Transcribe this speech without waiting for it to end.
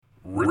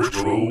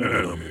Retro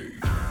Anime.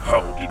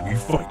 How did we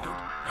find it?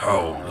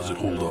 How does it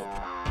hold up?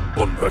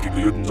 Unpacking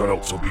the ins and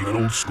outs of being an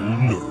old school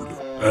nerd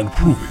and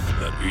proving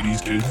that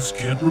 80s kids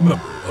can't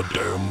remember a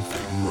damn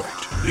thing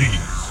right.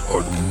 These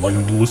are the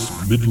mindless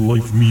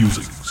midlife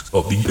musings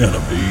of the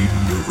anime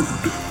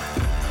nerd.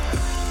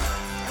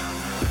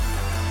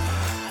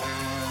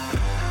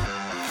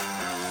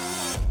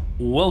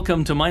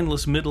 Welcome to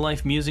Mindless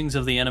Midlife Musings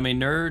of the Anime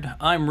Nerd.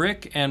 I'm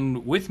Rick,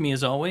 and with me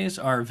as always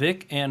are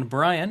Vic and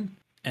Brian.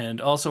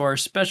 And also our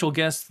special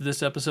guests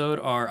this episode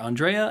are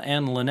Andrea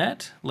and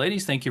Lynette.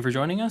 Ladies, thank you for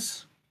joining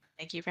us.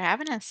 Thank you for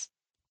having us.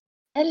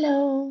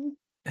 Hello.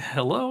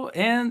 Hello,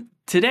 and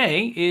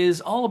today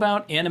is all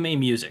about anime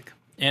music.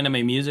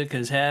 Anime music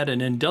has had an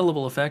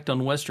indelible effect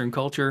on Western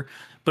culture,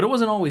 but it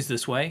wasn't always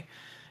this way.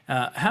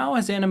 How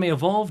has anime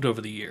evolved over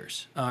the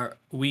years?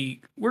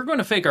 We're going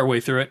to fake our way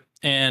through it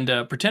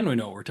and pretend we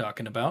know what we're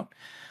talking about.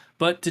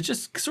 But to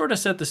just sort of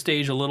set the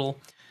stage a little,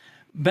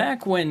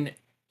 back when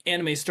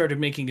anime started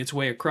making its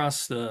way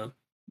across the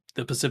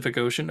Pacific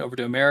Ocean over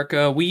to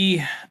America,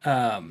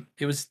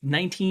 it was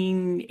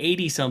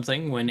 1980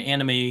 something when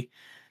anime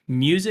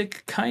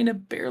music kind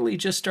of barely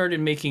just started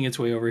making its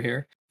way over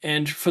here.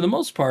 And for the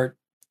most part,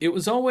 it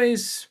was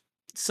always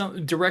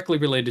directly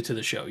related to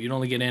the show. You'd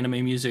only get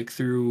anime music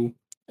through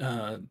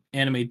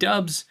anime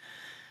dubs,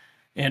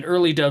 and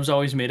early dubs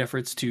always made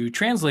efforts to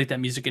translate that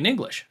music in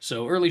English.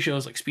 So early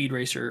shows like Speed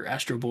Racer,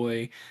 Astro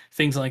Boy,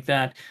 things like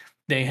that,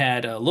 they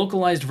had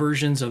localized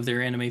versions of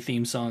their anime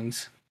theme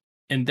songs,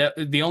 and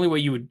the only way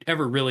you would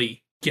ever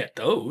really get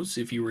those,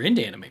 if you were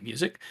into anime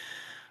music,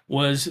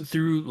 was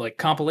through like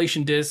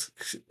compilation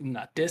discs,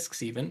 not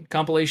discs even,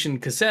 compilation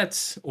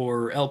cassettes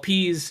or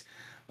LPs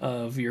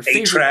of your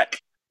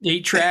favorite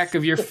 8-track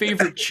of your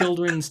favorite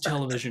children's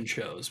television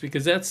shows,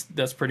 because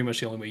that's pretty much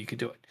the only way you could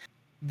do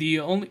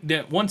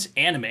it. Once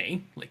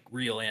anime, like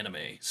real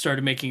anime,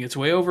 started making its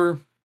way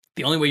over,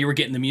 the only way you were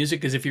getting the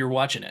music is if you were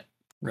watching it,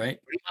 right?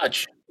 Pretty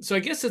much. So I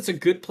guess it's a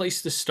good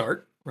place to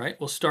start, right?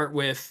 We'll start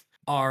with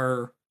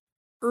our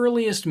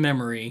earliest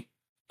memory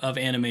of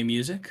anime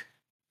music.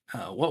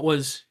 What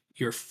was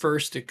your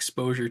first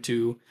exposure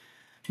to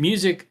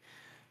music?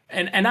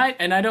 And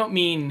I don't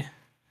mean,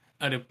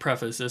 to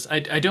preface this, I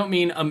don't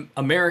mean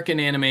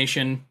American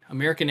animation.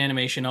 American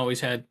animation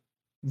always had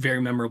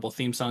very memorable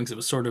theme songs. It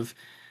was sort of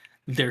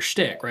their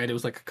shtick, right? It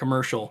was like a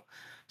commercial.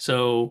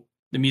 So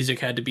the music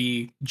had to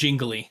be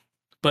jingly.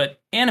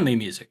 But anime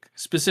music,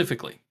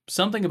 specifically,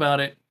 something about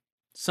it,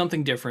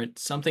 something different,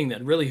 something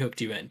that really hooked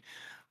you in.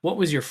 What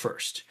was your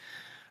first?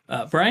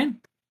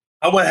 Brian?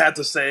 I would have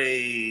to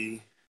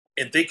say,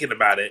 in thinking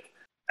about it,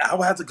 I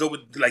would have to go with,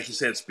 like you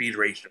said, Speed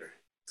Racer.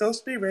 Go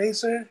Speed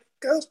Racer.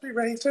 Go Speed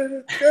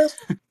Racer. Go.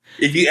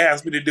 If you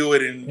ask me to do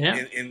it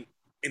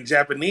in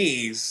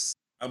Japanese,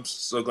 I'm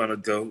still gonna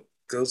go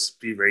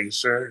Speed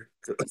Racer.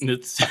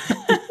 It's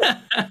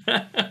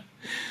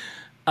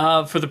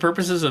for the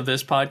purposes of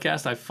this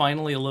podcast, I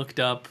finally looked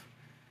up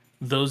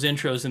those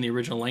intros in the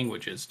original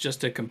languages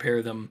just to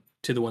compare them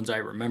to the ones I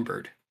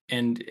remembered,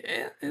 and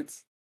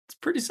it's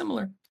pretty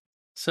similar.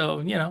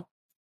 So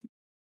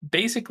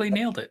basically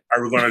nailed it.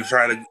 Are we going to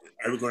try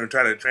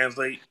to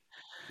translate?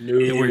 No,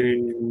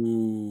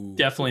 we're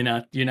definitely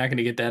not. You're not going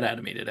to get that out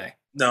of me today.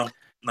 No.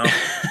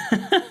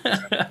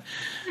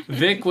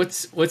 Vic,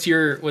 what's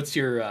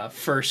your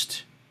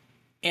first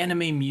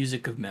anime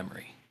music of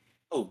memory?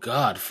 Oh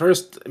God,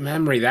 first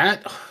memory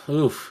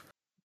oof.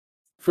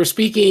 For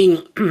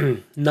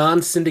speaking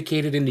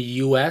non-syndicated in the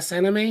US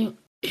anime,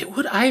 it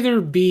would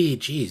either be,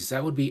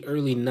 that would be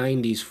early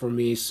 90s for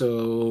me,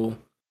 so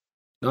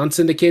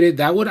non-syndicated,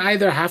 that would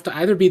have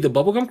to be the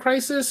Bubblegum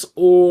Crisis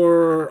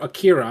or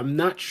Akira. I'm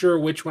not sure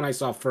which one I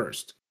saw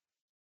first.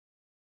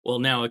 Well,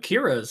 now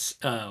Akira's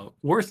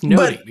worth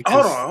noting. But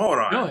hold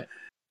on. Go ahead.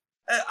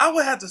 I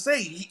would have to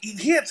say,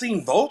 he had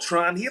seen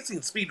Voltron, he had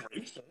seen Speed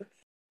Racer.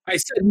 I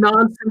said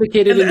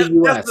non-syndicated in the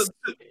US.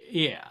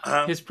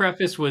 His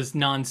preface was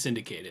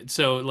non-syndicated.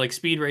 So like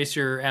Speed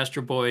Racer,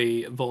 Astro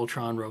Boy,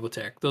 Voltron,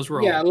 Robotech, those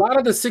were all... Yeah, a lot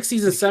of the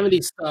 60s and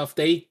 70s stuff,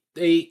 they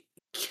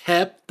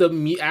kept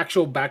the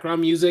actual background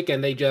music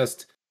and they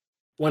just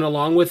went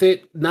along with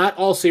it. Not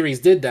all series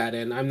did that,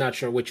 and I'm not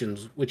sure which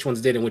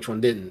ones did and which one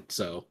didn't.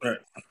 So, right.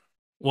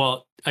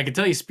 Well, I can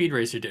tell you Speed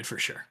Racer did for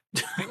sure.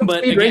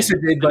 But Speed Racer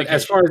did, but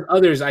as far as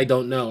others, I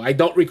don't know. I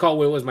don't recall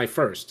what was my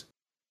first.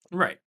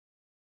 Right.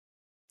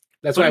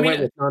 That's why I went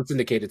with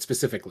non-syndicated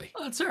specifically.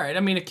 Well, that's all right. I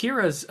mean,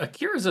 Akira's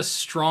a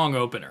strong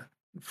opener.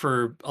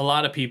 For a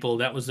lot of people,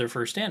 that was their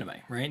first anime,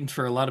 right? And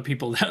for a lot of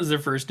people, that was their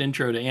first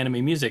intro to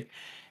anime music.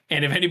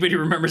 And if anybody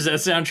remembers that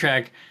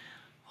soundtrack,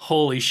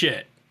 holy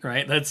shit,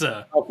 right? That's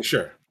oh, for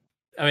sure.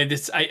 I mean,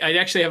 I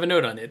actually have a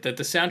note on it that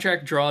the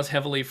soundtrack draws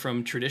heavily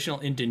from traditional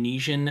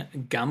Indonesian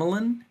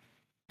gamelan,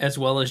 as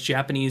well as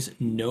Japanese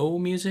no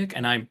music,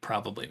 and I'm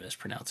probably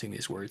mispronouncing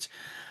these words,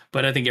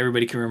 but I think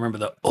everybody can remember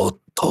the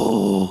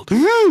otto,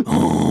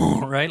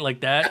 right,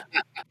 like that.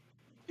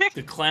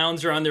 The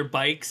clowns are on their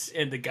bikes,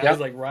 and the guy's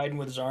like riding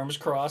with his arms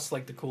crossed,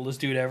 like the coolest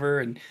dude ever,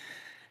 and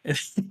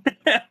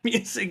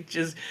music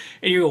just,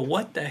 and you go,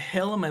 what the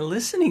hell am I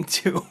listening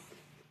to?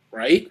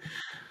 right?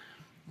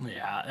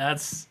 Yeah,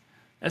 that's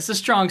a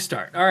strong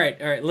start. All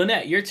right,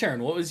 Lynette, your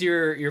turn. What was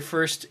your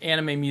first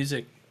anime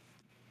music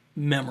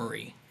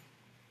memory?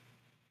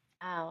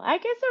 Oh, I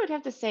guess I would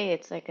have to say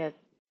it's like a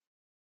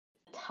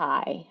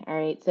tie. All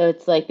right. So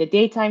it's like the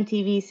daytime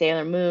TV,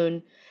 Sailor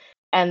Moon,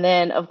 and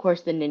then of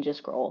course the Ninja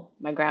Scroll.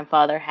 My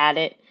grandfather had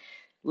it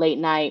late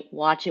night,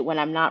 watch it when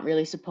I'm not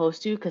really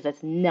supposed to because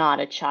it's not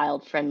a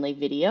child friendly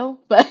video.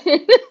 But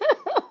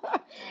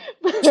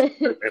but so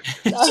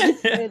I would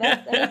say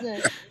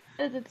that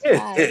is a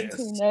tie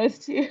between Yes. those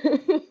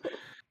two.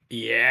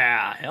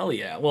 Yeah, hell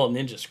yeah. Well,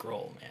 Ninja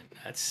Scroll, man,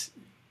 that That's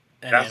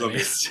anime gonna be.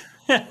 is.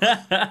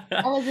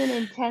 That was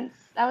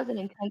an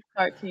intense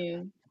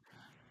cartoon.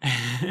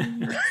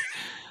 Hmm.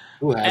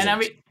 Who And I hasn't?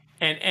 mean,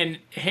 and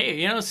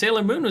hey,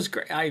 Sailor Moon was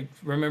great. I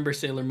remember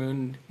Sailor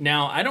Moon.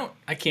 Now,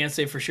 I can't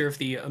say for sure if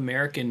the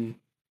American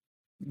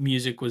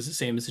music was the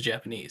same as the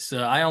Japanese.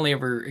 So I only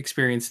ever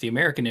experienced the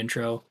American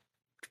intro.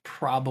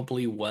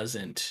 Probably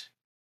wasn't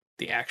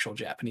the actual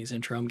Japanese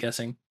intro, I'm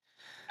guessing.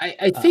 I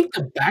Uh, think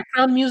the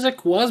background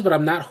music was, but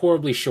I'm not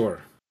horribly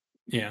sure.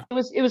 yeah.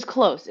 It was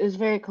close. It was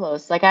very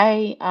close. Like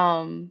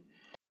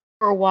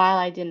for a while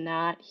I did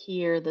not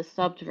hear the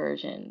subbed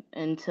version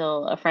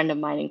until a friend of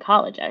mine in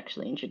college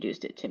actually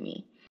introduced it to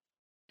me.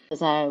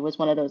 Because I was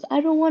one of those,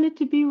 I don't want it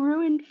to be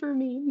ruined for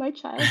me. My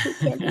childhood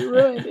can't be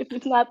ruined if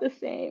it's not the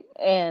same.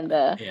 And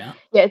Yeah.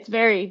 yeah,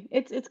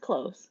 it's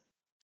close.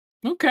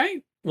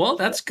 Okay. Well, It's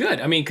that's close.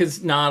 good. I mean,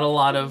 because not a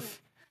lot of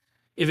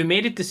if it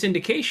made it to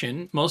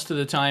syndication, most of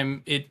the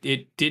time it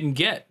didn't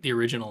get the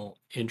original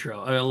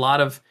intro. A lot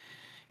of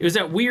it was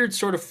that weird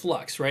sort of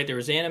flux, right? There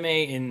was anime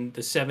in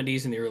the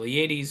 70s and the early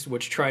 80s,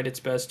 which tried its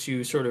best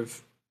to sort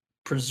of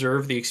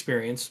preserve the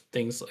experience.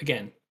 Things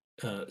again,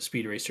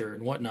 Speed Racer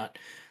and whatnot.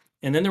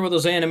 And then there were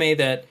those anime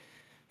that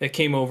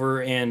came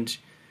over and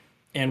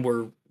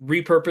were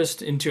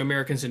repurposed into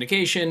American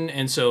syndication,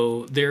 and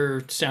so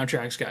their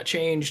soundtracks got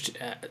changed.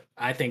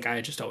 I think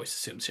I just always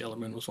assumed Sailor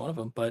Moon was one of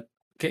them, but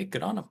okay,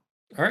 good on them.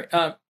 All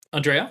right,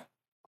 Andrea,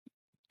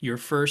 your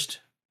first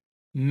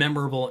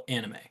memorable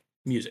anime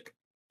music.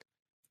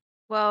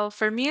 Well,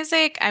 for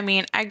music, I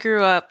mean, I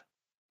grew up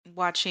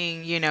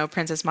watching,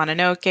 Princess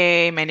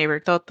Mononoke, My Neighbor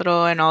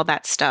Totoro, and all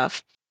that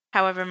stuff.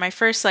 However, my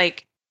first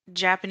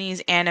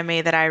Japanese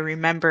anime that I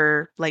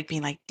remember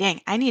being like,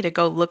 dang, I need to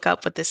go look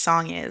up what this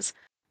song is,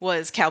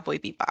 was Cowboy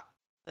Bebop,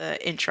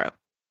 the intro.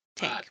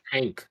 Tank.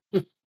 Tank.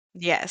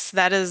 Yes,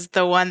 that is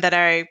the one that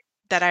I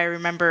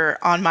remember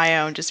on my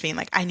own just being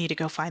like, I need to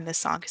go find this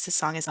song because this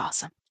song is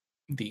awesome.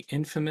 The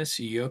infamous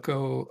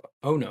Yoko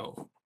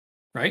Ono,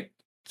 right?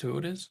 That's who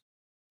it is.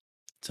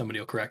 Somebody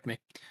will correct me.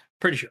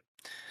 Pretty sure.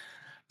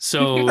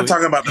 So I'm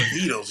talking about the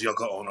Beatles,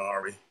 Yoko Ono,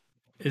 are we?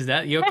 is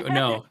that Yoko?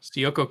 No, it's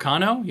Yoko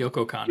Kanno.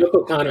 Yoko Kanno.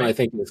 Yoko Kanno, right? I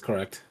think is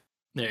correct.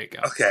 There you go.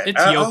 Okay.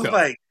 It's I was Yoko.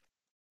 like,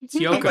 It's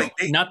Yoko, like,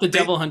 not the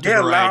Devil Hunter they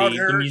allowed variety,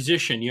 her the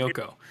musician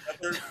Yoko.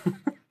 other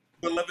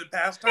beloved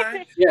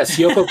pastime. Yes,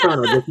 Yoko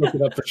Kanno. Just look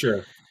it up for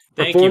sure.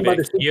 Thank you, Performed by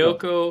Vic. the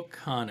Super. Yoko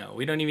Kanno.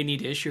 We don't even need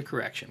to issue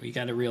correction. We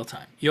got it real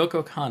time.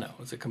 Yoko Kanno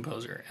was a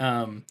composer.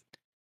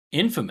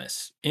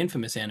 Infamous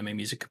anime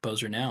music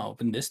composer now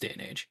in this day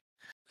and age.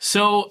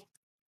 So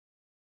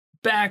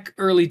back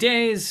early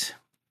days,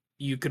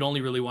 you could only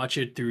really watch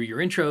it through your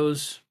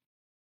intros.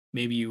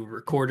 Maybe you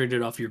recorded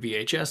it off your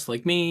VHS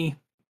like me.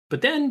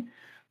 But then,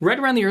 right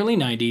around the early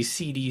 90s,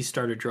 CDs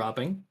started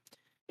dropping,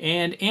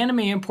 and anime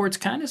imports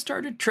kind of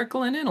started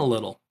trickling in a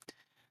little.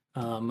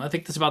 I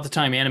think that's about the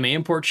time anime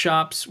import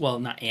shops, well,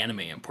 not anime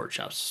import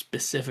shops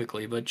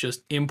specifically, but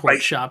just import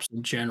Like, shops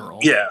in general,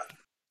 Yeah.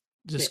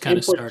 just kind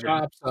of Import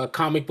started. shops,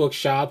 comic book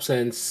shops,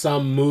 and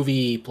some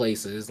movie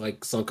places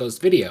like Suncoast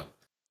Video.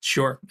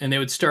 Sure. And they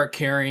would start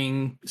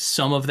carrying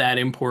some of that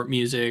import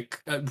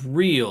music,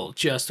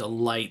 just a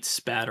light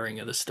spattering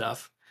of the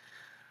stuff.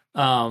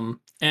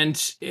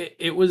 And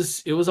it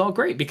was all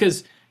great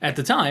because at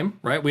the time,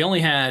 right, we only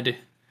had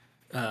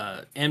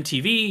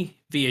MTV,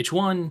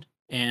 VH1,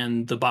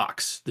 and the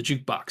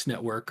Jukebox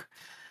network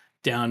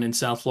down in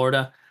South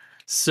Florida.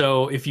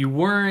 So if it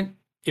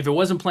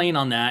wasn't playing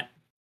on that,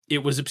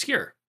 it was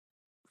obscure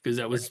because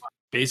that was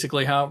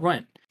basically how it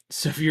went.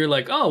 So if you're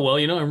like, oh, well,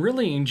 I'm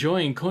really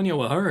enjoying Konya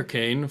wa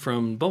Hurricane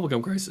from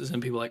Bubblegum Crisis, and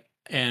people are like,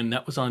 and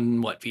that was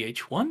on what,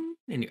 VH1?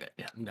 And you're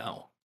like,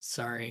 no,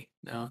 sorry,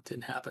 no, it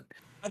didn't happen.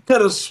 I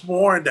could have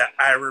sworn that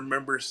I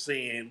remember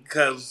seeing,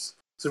 because,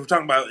 so we're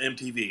talking about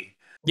MTV. I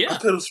Yeah,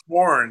 could have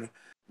sworn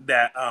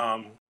that,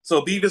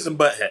 so Beavis and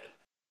Butthead,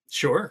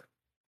 sure.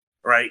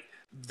 right?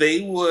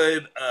 They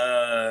would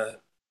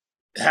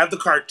have the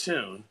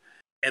cartoon,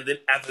 and then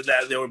after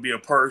that, there would be a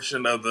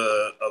portion of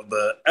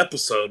the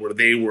episode where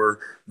they were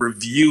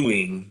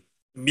reviewing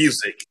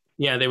music.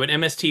 Yeah, they would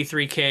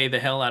MST3K the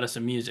hell out of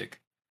some music.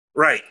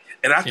 Right.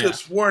 And I could Yeah. have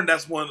sworn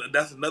that's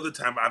another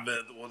time I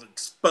was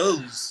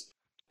exposed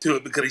to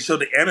it because he showed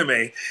the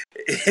anime.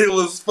 It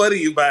was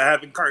funny by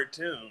having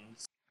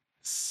cartoons,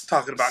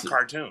 talking about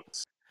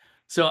cartoons.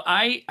 So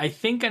I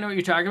think I know what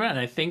you're talking about, and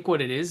I think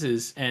what it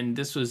is, and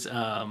this was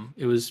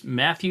it was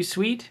Matthew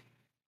Sweet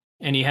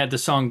and he had the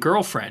song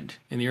Girlfriend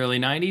in the early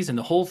 90s, and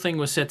the whole thing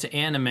was set to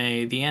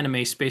the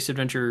anime space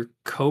adventure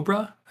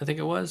Cobra, I think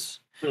it was.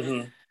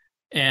 Mm-hmm.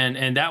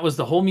 And that was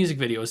the whole music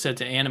video was set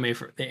to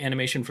the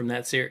animation from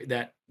that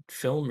that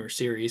film or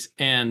series.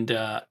 And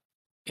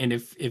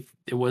if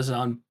it was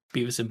on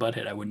Beavis and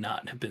Butthead, I would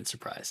not have been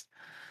surprised,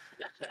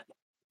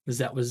 because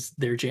that was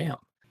their jam.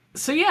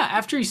 So yeah,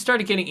 after he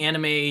started getting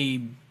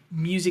anime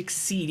music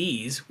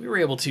CDs, we were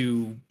able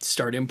to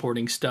start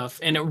importing stuff.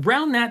 And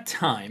around that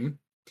time,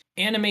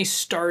 anime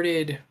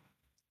started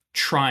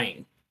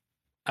trying,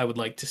 I would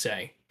like to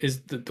say,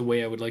 is the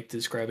way I would like to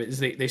describe it, is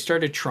they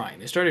started trying.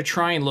 They started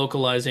trying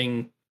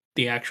localizing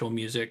the actual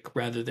music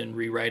rather than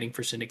rewriting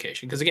for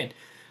syndication. Because again,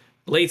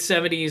 late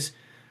 70s,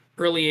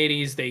 early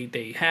 80s,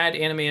 they had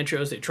anime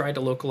intros, they tried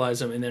to localize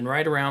them, and then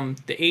right around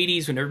the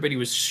 80s, when everybody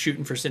was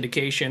shooting for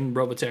syndication,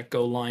 Robotech,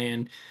 Go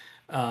Lion,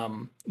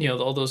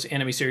 all those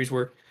anime series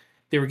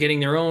they were getting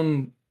their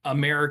own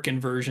American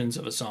versions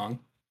of a song.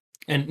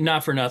 And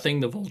not for nothing,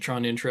 the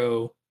Voltron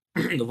intro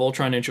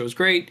was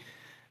great.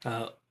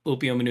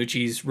 Upio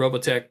Minucci's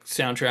Robotech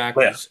soundtrack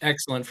was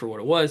excellent for what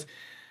it was.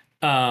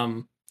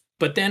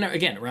 But then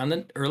again, around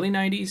the early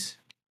 90s,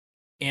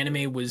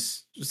 anime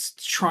was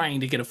trying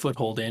to get a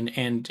foothold in,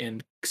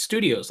 and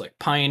studios like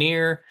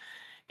Pioneer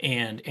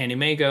and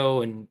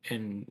Animego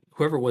and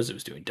whoever it was that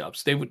was doing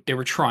dubs, they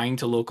were trying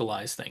to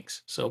localize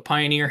things. So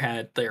Pioneer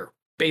had their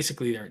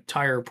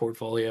entire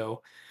portfolio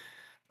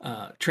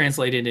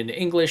translated into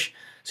English.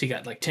 So you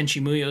got like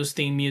Tenchi Muyo's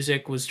theme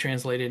music was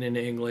translated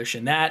into English,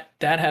 and that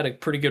had a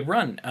pretty good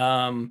run.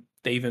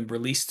 They even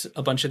released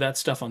a bunch of that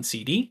stuff on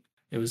CD.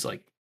 It was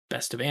like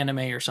Best of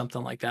Anime or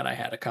something like that. I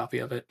had a copy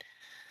of it.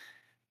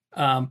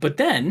 But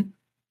then,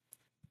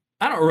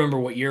 I don't remember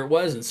what year it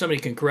was, and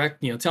somebody can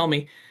tell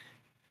me,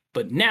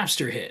 but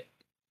Napster hit.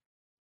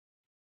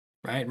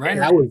 Right?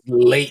 That was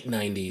late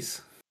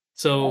 90s.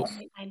 So,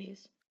 Late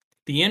 90s.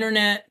 The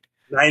internet...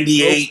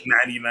 98,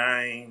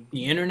 99.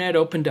 The internet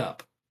opened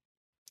up,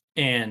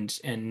 and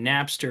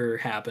Napster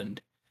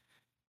happened.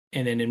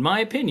 And then, in my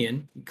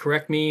opinion,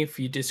 correct me if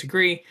you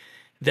disagree,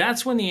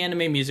 that's when the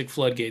anime music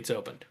floodgates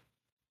opened.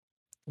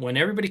 When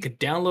everybody could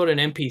download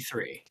an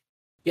MP3.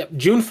 Yep,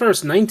 June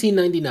 1st,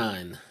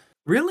 1999.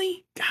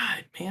 Really?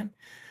 God, man.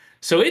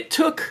 So it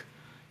took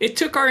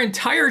our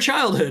entire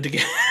childhood to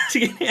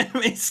get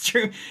anime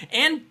streamed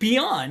and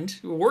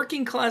beyond,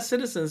 working class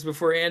citizens,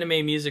 before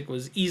anime music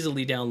was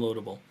easily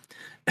downloadable.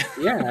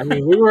 Yeah, I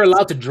mean, we were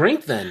allowed to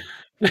drink then.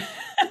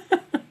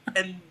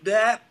 And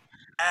that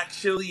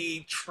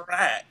actually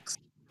tracks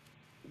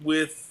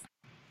with,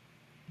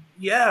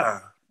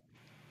 that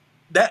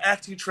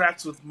actually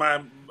tracks with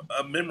my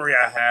memory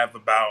I have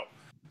about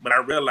when I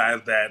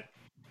realized that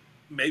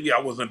maybe I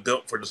wasn't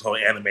built for this whole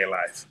anime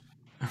life.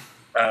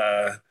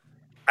 I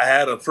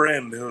had a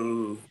friend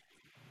an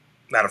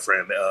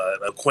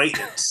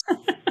acquaintance.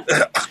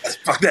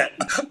 Fuck that.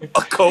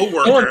 A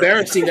coworker. So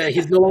embarrassing that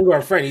he's no longer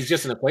a friend. He's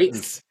just an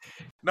acquaintance.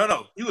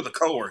 No, he was a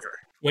coworker.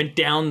 Went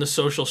down the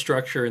social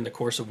structure in the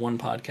course of one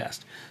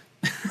podcast.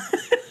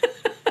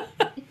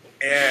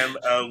 And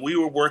we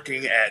were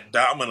working at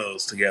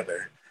Domino's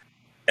together.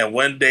 And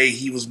one day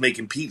he was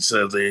making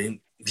pizza. And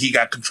he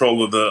got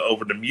control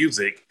over the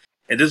music.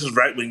 And this was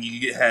right when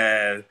you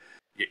had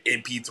your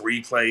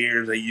MP3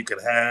 players that you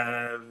could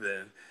have.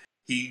 And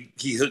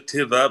he hooked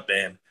his up,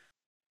 and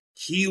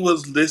he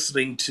was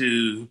listening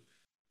to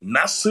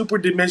not Super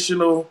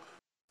Dimensional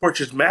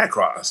Fortress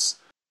Macross,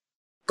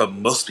 but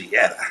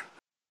Mospietta.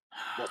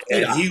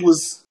 And he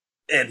was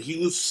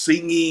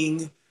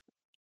singing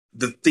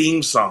the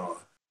theme song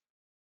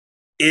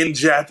in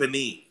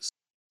Japanese.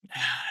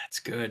 That's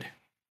good.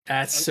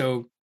 That's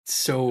so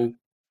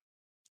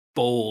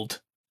bold.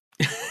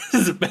 This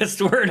is the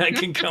best word I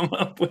can come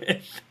up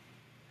with.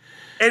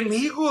 And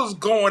he was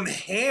going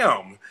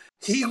ham.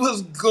 He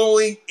was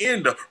going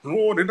in the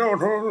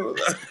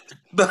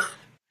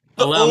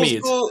Allow me.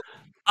 It's,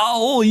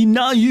 oh,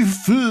 now you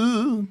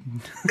fool.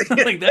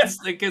 Like that's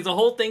because the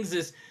whole thing's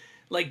this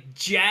like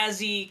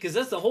jazzy. Because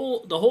that's the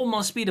whole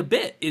Mospita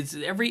bit. It's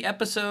every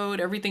episode,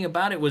 everything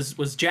about it was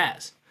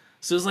jazz.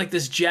 So it was like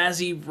this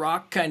jazzy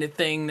rock kind of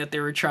thing that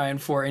they were trying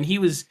for, and he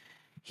was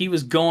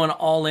going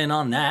all in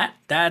on that.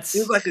 It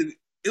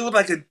was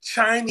like a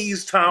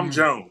Chinese Tom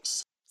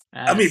Jones.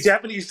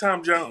 Japanese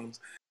Tom Jones.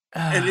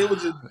 And it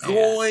was just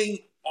going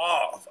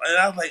off. And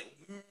I was like,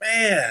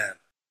 man.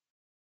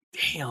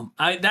 Damn.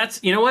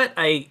 You know what?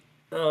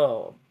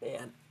 Oh,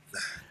 man.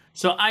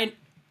 So I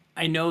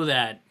know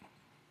that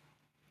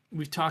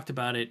we've talked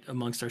about it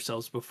amongst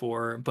ourselves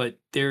before, but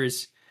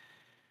there's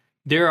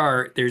anime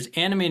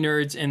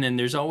nerds, and then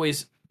there's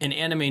always an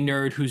anime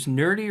nerd who's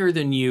nerdier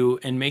than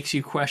you and makes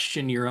you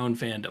question your own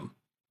fandom.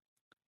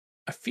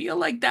 I feel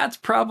like that's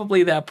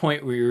probably that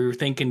point where you're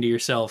thinking to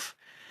yourself,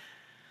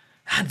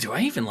 do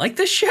I even like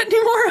this shit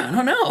anymore? I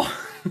don't know.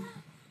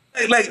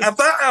 Like I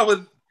thought I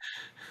would.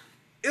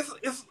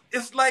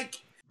 It's like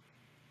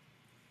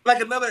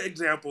another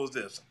example is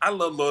this. I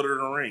love Lord of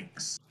the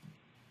Rings,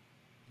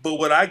 but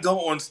would I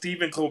go on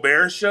Stephen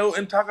Colbert's show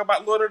and talk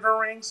about Lord of the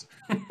Rings?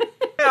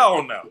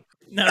 Hell no.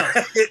 No,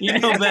 you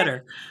know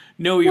better.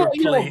 Know your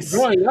place.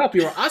 Growing up,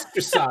 you were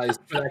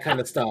ostracized for that kind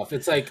of stuff.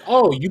 It's like,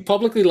 oh, you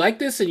publicly like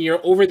this and you're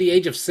over the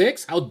age of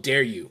 6? How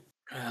dare you?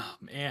 Oh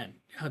man,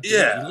 how dare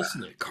Yeah. you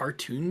listen to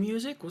cartoon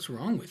music? What's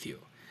wrong with you?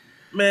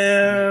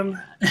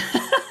 Man,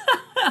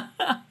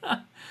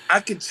 I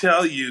can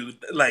tell you,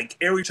 like,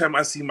 every time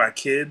I see my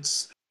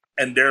kids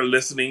and they're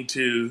listening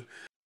to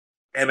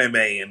anime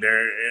and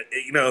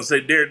so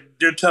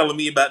they're telling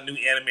me about new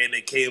anime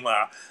that came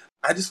out,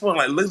 I just want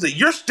to like look at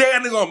you're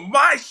standing on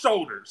my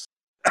shoulders.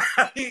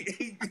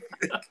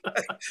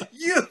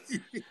 you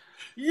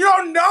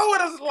don't know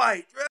what it's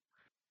like, man.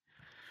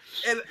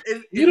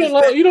 And you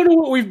don't know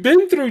what we've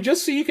been through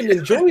just so you can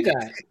enjoy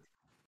that.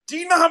 Do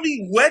you know how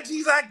many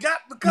wedgies I got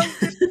because of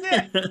this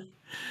shit?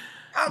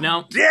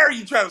 How dare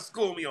you try to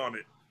school me on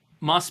it?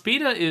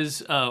 Mospeada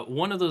is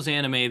one of those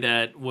anime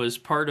that was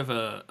part of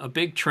a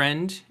big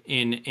trend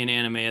in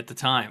anime at the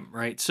time,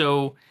 right?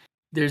 So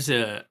there's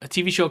a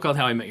TV show called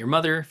How I Met Your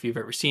Mother. If you've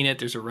ever seen it,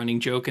 there's a running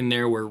joke in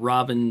there where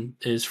Robin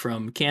is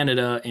from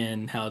Canada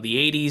and how the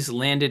 80s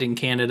landed in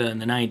Canada in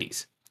the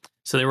 90s.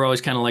 So they were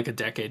always kind of like a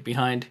decade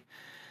behind.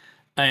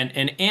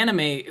 And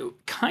anime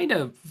kind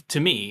of, to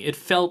me, it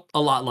felt a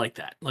lot like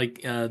that.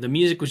 Like the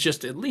music was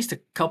just at least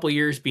a couple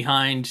years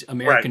behind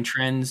American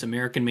trends,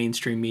 American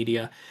mainstream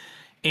media.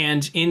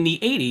 And in the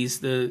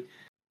 80s,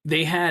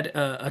 they had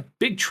a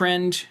big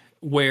trend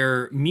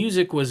where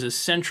music was a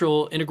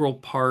central, integral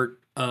part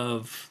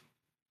of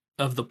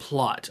the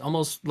plot,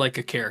 almost like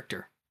a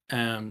character.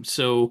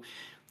 So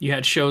you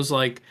had shows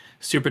like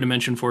Super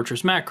Dimension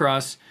Fortress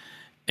Macross,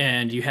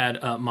 and you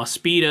had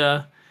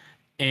Mospeada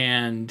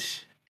and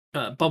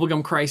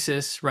Bubblegum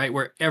Crisis, right,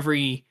 where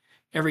every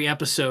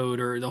episode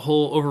or the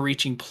whole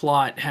overreaching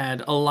plot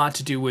had a lot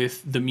to do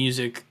with the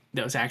music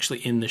that was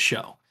actually in the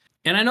show.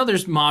 And I know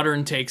there's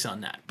modern takes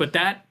on that, but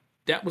that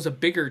was a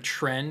bigger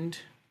trend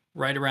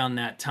right around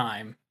that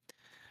time.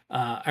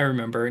 I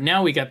remember.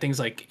 Now we got things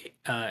like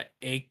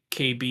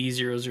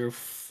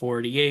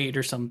AKB0048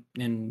 or some,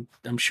 and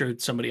I'm sure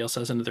somebody else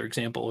has another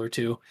example or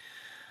two.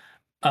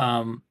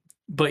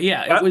 But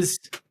yeah, it was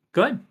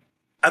good.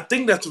 I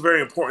think that's a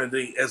very important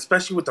thing,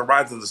 especially with the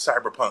rise of the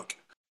cyberpunk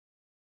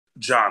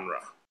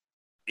genre.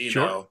 You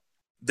know,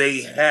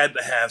 they had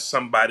to have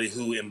somebody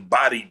who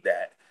embodied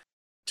that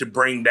to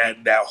bring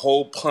that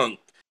whole punk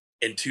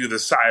into the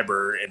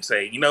cyber and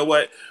say, you know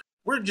what,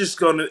 we're just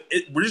gonna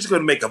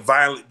make a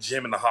violent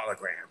gym in the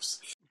holograms.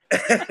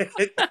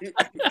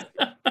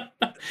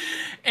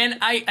 And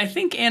I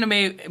think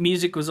anime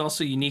music was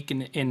also unique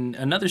in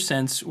another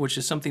sense, which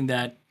is something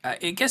that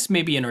I guess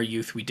maybe in our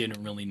youth we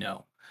didn't really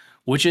know,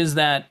 which is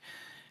that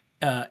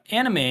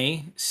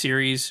anime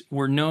series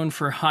were known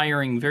for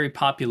hiring very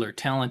popular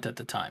talent at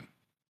the time,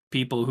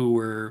 people who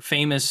were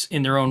famous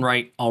in their own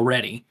right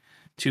already,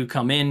 to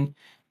come in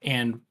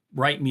and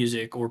write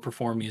music or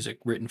perform music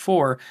written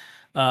for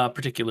a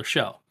particular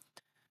show.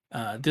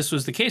 This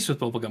was the case with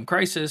Bubblegum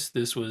Crisis.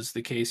 This was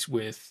the case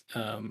with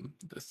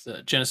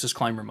Genesis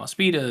Climber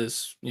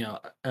Mospeada.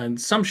 And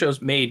some shows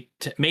made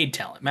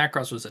talent.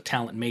 Macross was a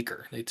talent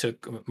maker. They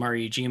took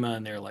Mari Ijima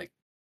and they're like,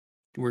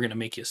 we're going to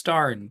make you a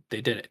star, and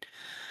they did it.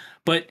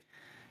 But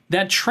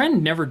that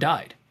trend never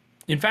died.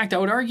 In fact, I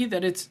would argue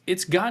that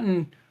it's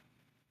gotten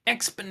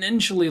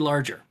exponentially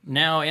larger.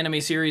 Now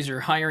anime series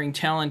are hiring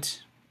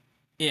talent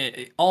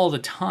all the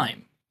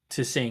time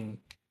to sing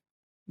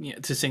their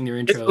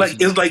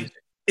intros.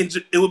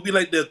 It would be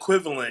like the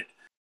equivalent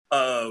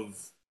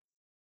of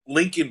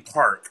Linkin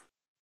Park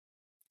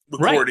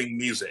recording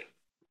music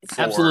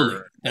for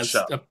absolutely. That's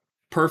show. A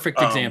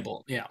perfect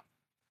example. Yeah.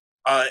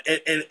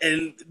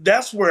 And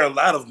that's where a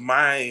lot of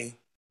my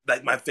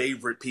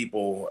favorite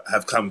people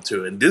have come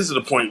to. And this is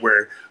the point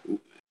where,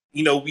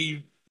 when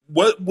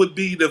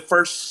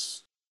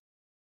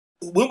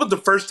was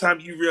the first time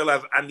you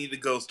realized I need to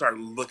go start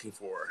looking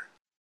for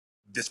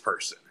this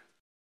person?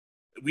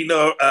 We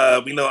know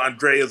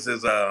Andreas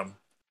is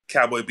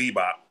Cowboy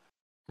Bebop.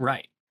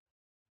 Right.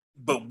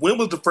 But when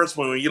was the first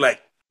one when you're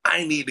like,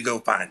 I need to go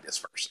find this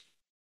person?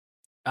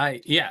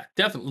 Yeah,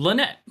 definitely.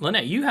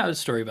 Lynette, you have a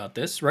story about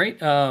this, right?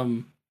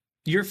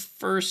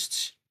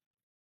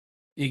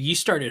 You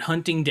started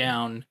hunting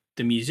down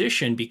the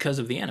musician because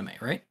of the anime,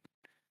 right?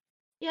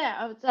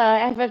 Yeah, I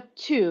have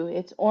two.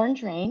 It's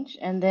Orange Range,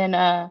 and then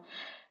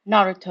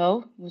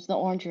Naruto was the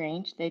Orange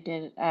Range. They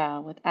did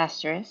it with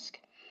Asterisk.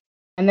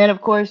 And then,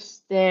 of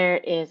course, there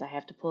is, I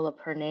have to pull up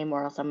her name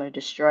or else I'm going to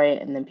destroy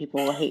it and then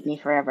people will hate me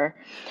forever.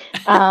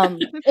 No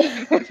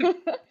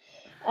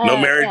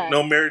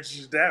marriage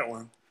is that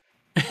one.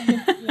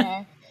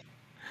 Yeah.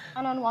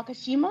 Anon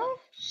Wakashima,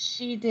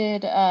 she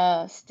did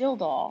Still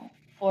Doll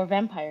for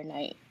Vampire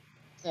Night.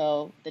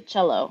 So the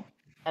cello,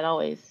 that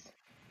always,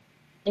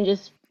 and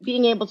just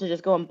being able to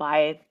just go and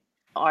buy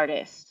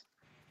artists,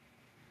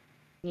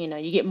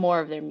 you get more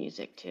of their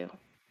music too.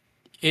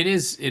 It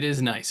is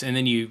nice, and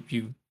then you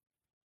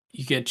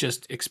get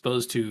just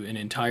exposed to an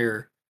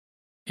entire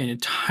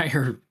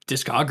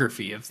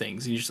discography of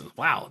things, and you're just like,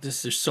 wow,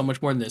 there's so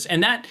much more than this,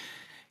 and that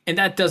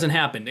doesn't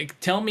happen.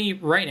 Tell me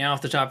right now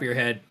off the top of your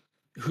head,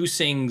 who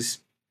sings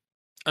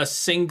a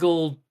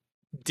single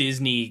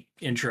Disney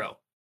intro.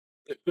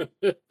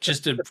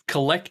 Just a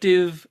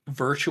collective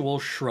virtual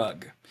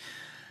shrug.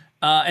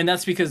 And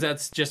that's because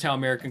that's just how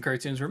American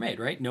cartoons were made,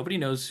 right? Nobody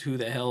knows who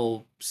the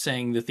hell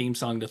sang the theme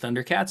song to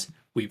Thundercats.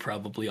 We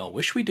probably all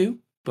wish we do,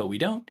 but we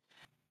don't.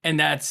 And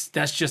that's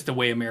just the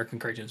way American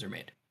cartoons are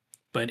made.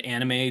 But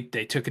anime,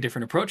 they took a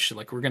different approach.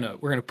 Like, we're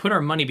gonna put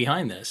our money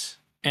behind this.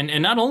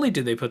 And not only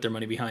did they put their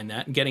money behind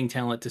that, getting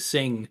talent to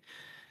sing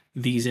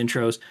these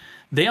intros,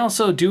 they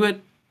also do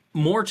it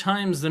more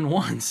times than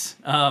once,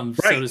 so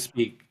to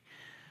speak.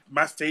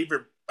 My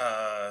favorite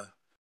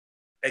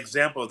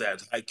example of that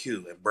is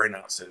Haikyuu and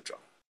Burnout Syndrome.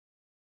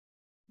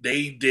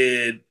 They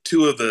did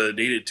two of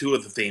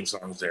the theme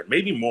songs there,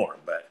 maybe more,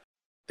 but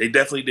they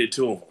definitely did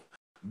two of them.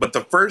 But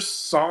the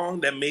first song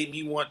that made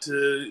me want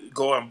to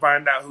go and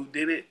find out who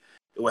did it,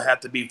 it would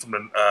have to be from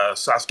the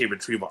Sasuke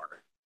Retrieval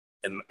arc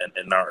in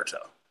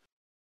Naruto.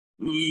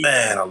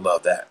 Man, I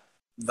love that.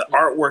 The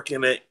artwork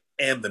in it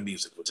and the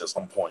music was just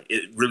on point.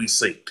 It really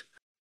synced.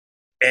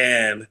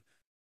 And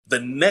the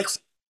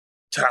next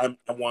time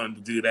I wanted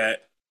to do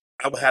that,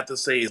 I would have to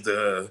say is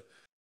the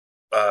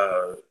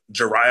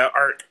Jiraiya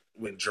arc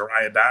when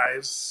Jiraiya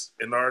dies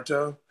in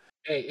Naruto.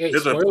 Hey,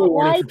 spoiler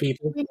warning for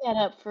people. Bring that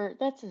up for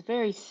that's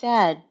very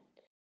sad.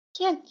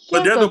 Can't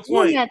But there's go a point.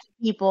 doing that to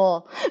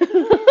people.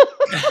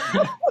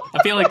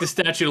 I feel like the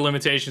statute of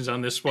limitations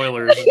on this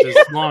spoiler is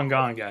long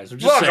gone, guys. I'm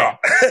just saying.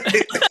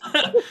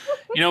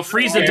 You know,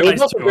 Frieza dies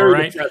too, all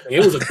right?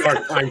 It was a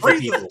dark time for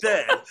people.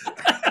 Dead.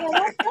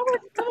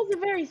 that was a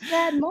very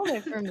sad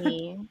moment for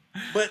me.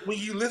 But when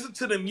you listen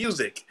to the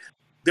music,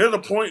 there's a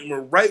point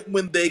where right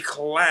when they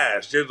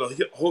clash, there's a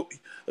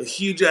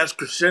huge ass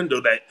crescendo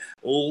that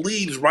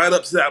leads right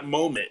up to that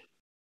moment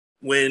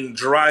when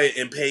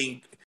Jiraiya and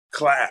Pain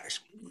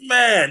clash.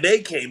 Man, they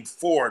came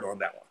forward on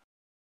that one.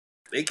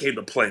 They came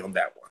to play on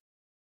that one.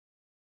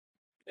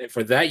 And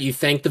for that, you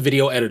thank the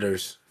video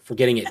editors for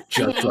getting it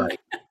just right.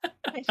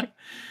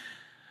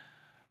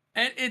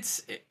 And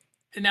it's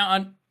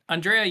now,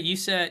 Andrea, you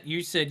said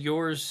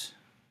yours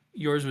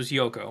was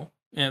Yoko,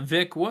 and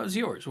Vic, what was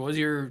yours? What was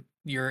your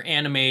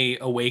anime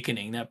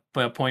awakening? That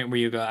point where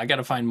you go, I got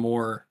to find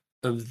more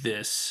of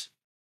this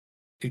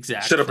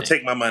exact. Shut up and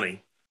take my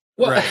money.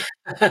 Well, right.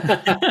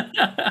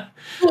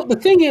 Well, the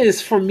thing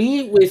is, for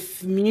me,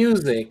 with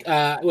music,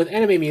 with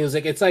anime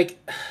music, it's like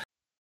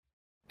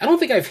I don't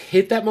think I've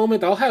hit that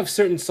moment. I'll have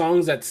certain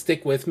songs that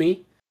stick with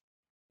me.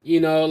 You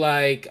know,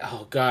 like,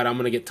 oh God, I'm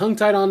going to get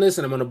tongue-tied on this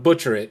and I'm going to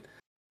butcher it.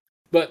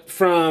 But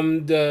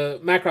from the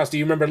Macross, do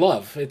you remember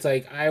Love? It's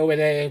like, I would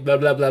blah,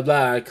 blah, blah,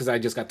 blah, because I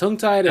just got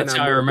tongue-tied. That's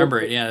how I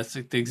remember it. Yeah, that's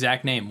the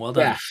exact name. Well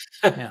done.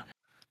 Yeah.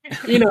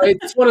 You know,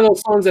 it's one of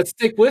those songs that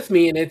stick with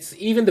me, and it's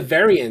even the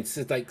variants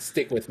that like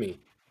stick with me.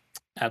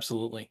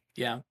 Absolutely.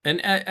 Yeah. And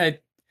I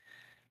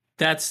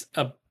that's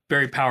a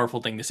very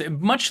powerful thing to say.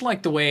 Much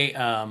like the way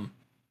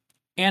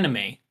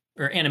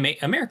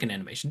American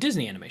animation,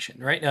 Disney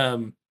animation, right?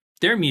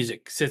 Their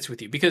music sits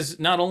with you because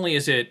not only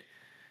is it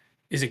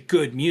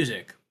good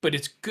music, but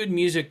it's good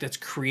music that's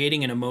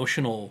creating an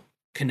emotional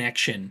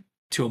connection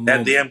to a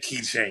moment. That damn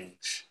key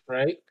change.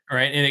 Right?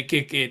 Right. And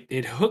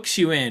it hooks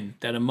you in,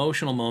 that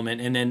emotional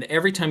moment. And then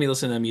every time you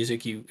listen to that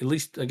music, you, at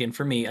least again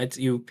for me,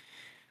 you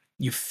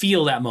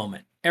feel that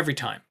moment every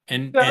time.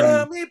 And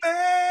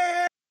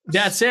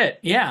that's it.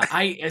 Yeah.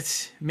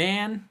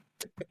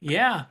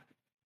 Yeah.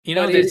 You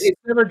know, it's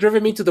never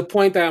driven me to the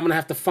point that I'm gonna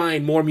have to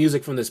find more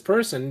music from this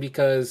person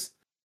because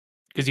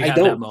you have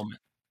that moment.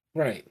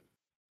 Right.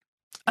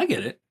 I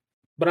get it.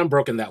 But I'm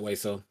broken that way,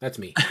 so that's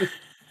me.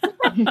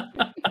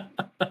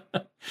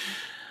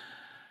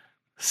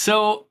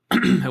 So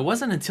it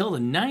wasn't until the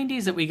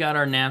 90s that we got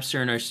our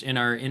Napster and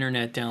our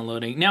internet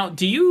downloading. Now,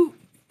 do you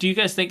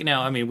guys think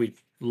now, I mean,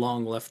 we've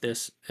long left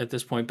this at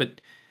this point, but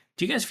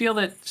do you guys feel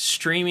that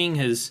streaming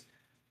has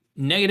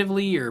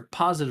negatively or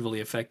positively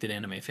affected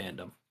anime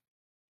fandom?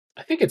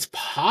 I think it's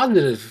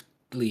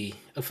positively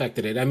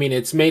affected it. I mean,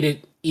 it's made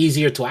it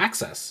easier to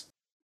access.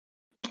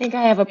 I think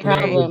I have a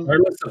problem.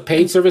 Regardless of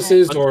paid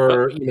services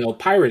or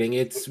pirating,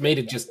 it's made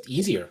it just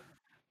easier.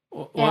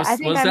 Yeah, I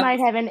think I might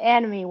have an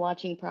anime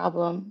watching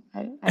problem.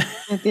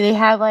 Do they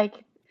have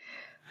like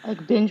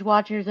Binge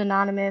Watchers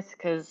Anonymous?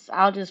 Because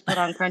I'll just put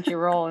on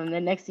Crunchyroll, and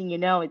the next thing you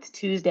know, it's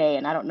Tuesday,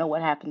 and I don't know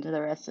what happened to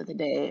the rest of the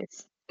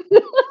days.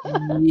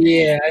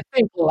 Yeah, I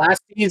think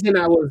last season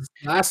I was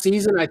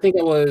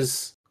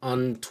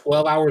on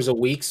 12 hours a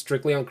week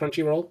strictly on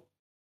Crunchyroll,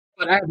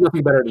 but I have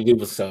nothing better to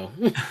do, so.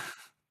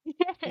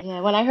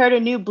 Yeah, when I heard a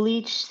new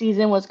Bleach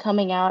season was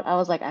coming out, I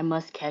was like, I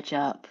must catch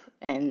up.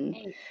 And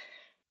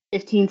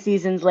 15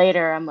 seasons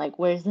later, I'm like,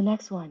 where's the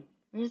next one?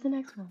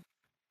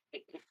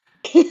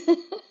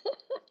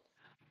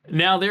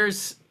 Now,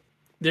 there's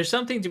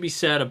something to be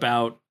said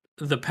about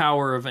the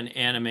power of an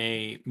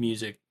anime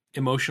music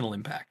emotional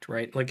impact,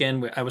 right?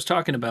 Again, I was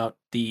talking about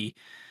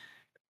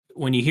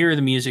when you hear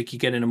the music, you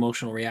get an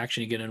emotional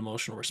reaction, you get an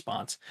emotional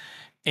response.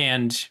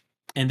 And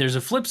there's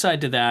a flip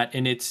side to that,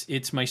 and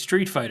it's my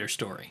Street Fighter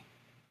story.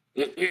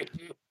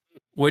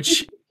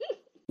 Which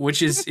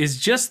which is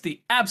just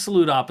the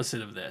absolute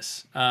opposite of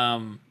this.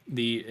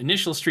 The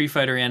initial Street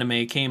Fighter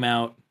anime came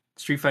out,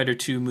 Street Fighter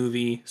 2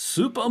 movie,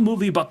 Super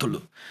Movie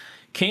Battle,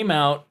 came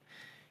out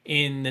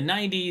in the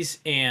 90s,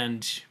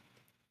 and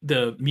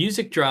the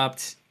music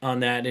dropped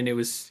on that, and it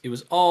was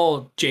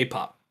all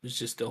J-pop. It was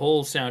just the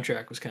whole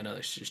soundtrack was kind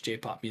of just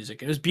J-pop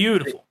music. It was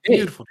beautiful,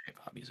 beautiful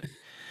J-pop music.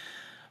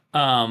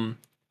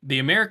 The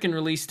American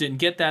release didn't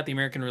get that. The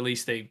American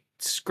release, they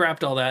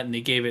scrapped all that and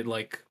they gave it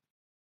like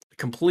a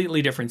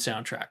completely different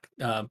soundtrack.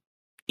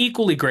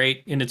 Equally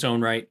great in its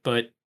own right,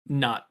 but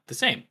not the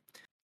same.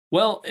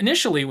 Well,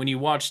 initially when you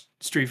watched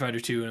Street Fighter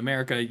 2 in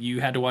America,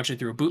 you had to watch it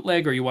through a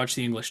bootleg or you watched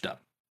the English dub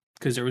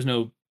because there was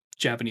no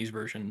Japanese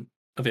version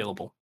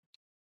available.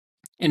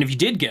 And if you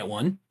did get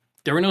one,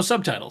 there were no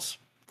subtitles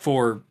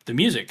for the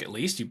music, at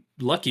least. You're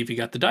lucky if you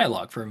got the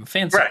dialogue from a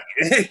fan site.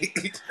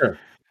 Right. Sure.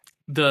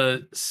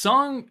 The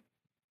song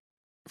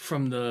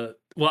from the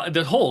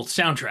whole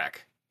soundtrack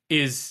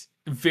is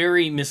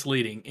very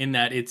misleading in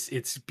that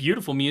it's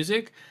beautiful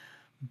music,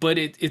 but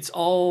it's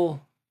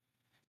all,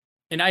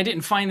 and I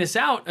didn't find this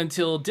out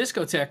until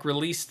Discotech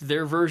released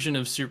their version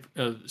of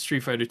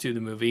Street Fighter 2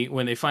 the movie,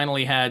 when they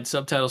finally had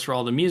subtitles for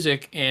all the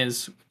music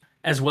as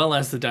well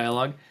as the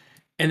dialogue.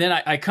 And then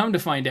I come to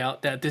find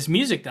out that this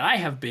music that I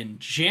have been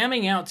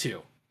jamming out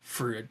to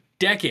for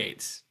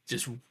decades,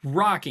 just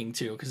rocking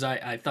to, because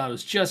I thought it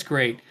was just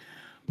great,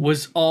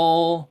 was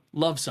all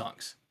love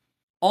songs.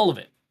 All of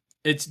it.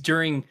 It's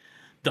during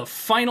the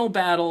final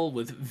battle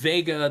with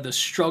Vega, the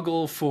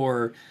struggle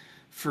for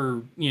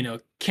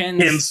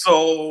Ken's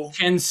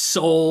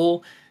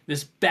soul,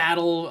 this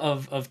battle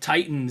of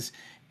titans,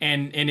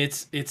 and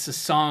it's a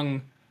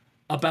song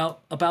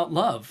about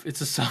love. It's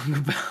a song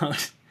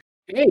about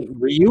Hey,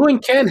 Ryu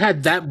and Ken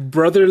had that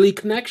brotherly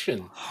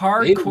connection.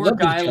 Hardcore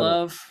guy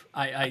love.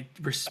 I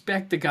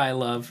respect the guy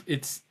love.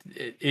 It's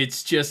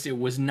just,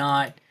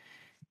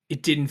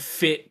 it didn't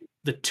fit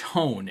the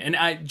tone. And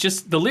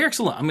the lyrics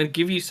alone, I'm going to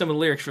give you some of the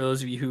lyrics for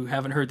those of you who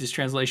haven't heard this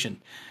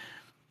translation.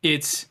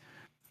 It's,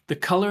 the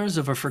colors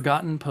of a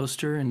forgotten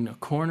poster in a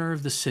corner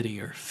of the city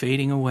are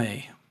fading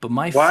away. But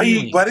my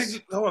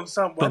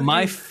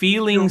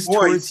feelings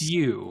towards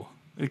you,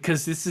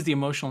 because this is the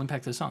emotional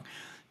impact of the song.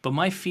 But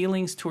my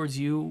feelings towards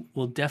you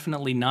will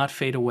definitely not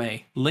fade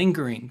away,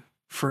 lingering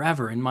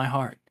forever in my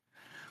heart.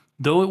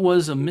 Though it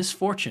was a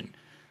misfortune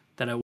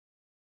that I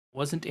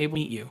wasn't able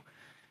to meet you,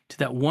 to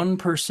that one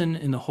person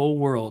in the whole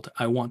world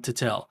I want to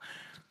tell.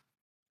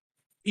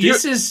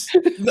 This is...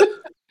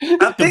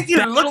 I think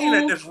you're looking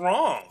at this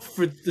wrong.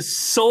 For the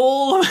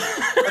soul.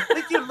 I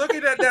think you're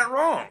looking at that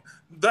wrong.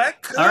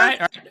 That could... All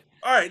right.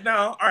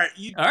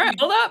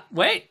 Hold up.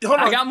 Wait.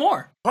 I got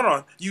more. Hold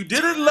on. You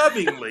did it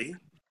lovingly.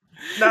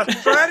 Now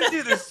try to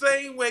do the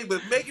same way,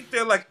 but make it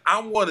feel like I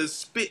want to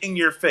spit in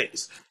your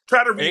face.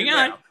 Try to read it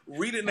now.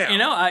 Read it now. You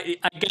know, I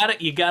got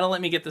it. You got to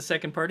let me get the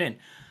second part in.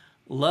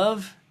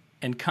 Love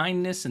and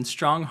kindness and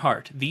strong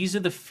heart. These are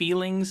the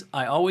feelings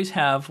I always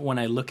have when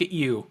I look at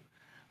you.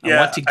 I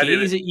want to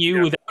gaze at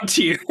you without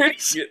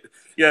tears.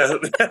 Yeah.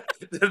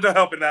 There's no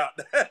helping out.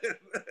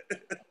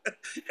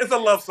 It's a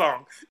love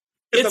song.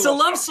 It's a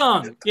love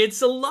song.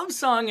 It's a love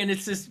song, and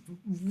it's this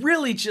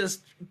really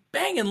just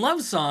banging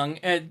love song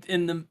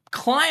in the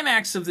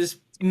climax of this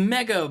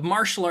mega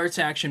martial arts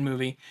action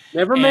movie.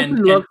 Never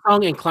mentioned love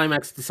song and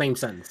climax the same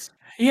sentence.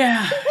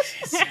 Yeah,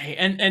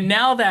 and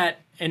now that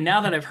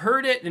I've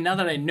heard it, and now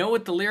that I know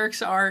what the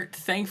lyrics are,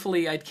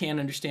 thankfully I can't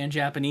understand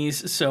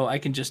Japanese, so I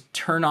can just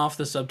turn off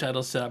the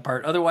subtitles to that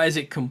part. Otherwise,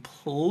 it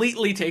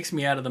completely takes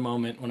me out of the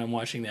moment when I'm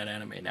watching that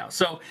anime now.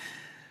 So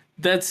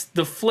that's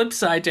the flip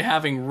side to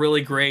having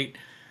really great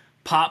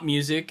pop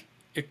music,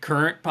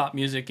 current pop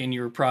music in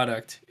your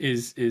product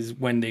is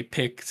when they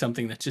pick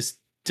something that just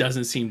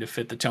doesn't seem to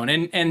fit the tone.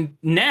 And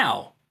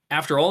now,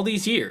 after all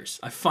these years,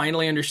 I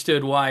finally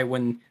understood why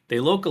when they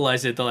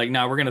localize it, they're like,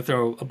 "No, we're gonna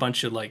throw a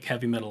bunch of like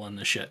heavy metal on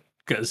this shit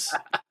because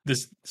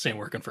this ain't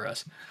working for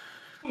us."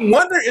 I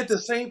wonder if the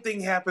same thing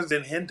happens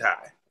in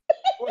hentai.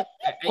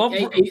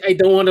 I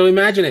don't want to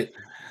imagine it.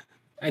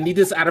 I need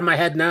this out of my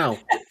head now.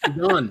 It's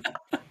gone.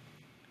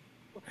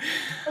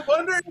 I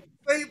wonder if the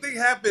same thing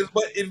happens,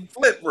 but in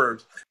flip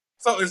verbs.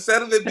 So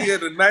instead of it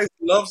being a nice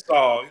love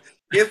song,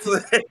 it's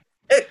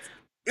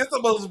the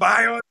most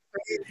violent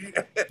thing.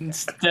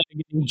 Instead of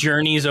getting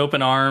Journey's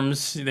Open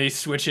Arms, they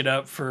switch it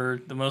up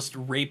for the most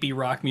rapey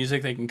rock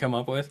music they can come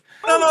up with.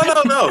 No.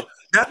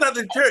 That's not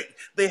the trick.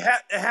 It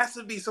has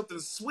to be something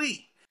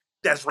sweet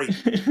that's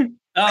rapey.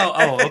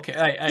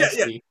 Okay. I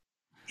see.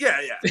 Yeah.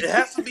 It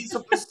has to be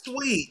something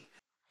sweet.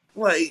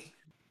 Like,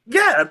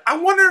 yeah, I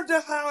wonder if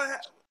that's how it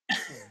happens.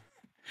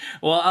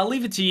 Well, I'll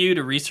leave it to you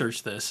to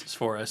research this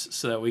for us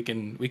so that we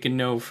can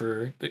know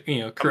for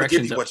corrections. I'm gonna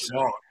give you what you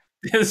want.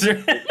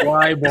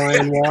 Why,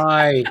 Brian?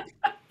 Why?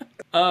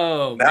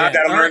 Oh, now I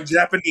gotta learn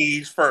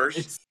Japanese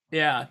first.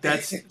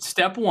 That's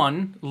step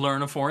one.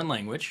 Learn a foreign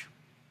language.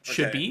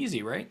 Should be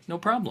easy, right? No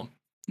problem.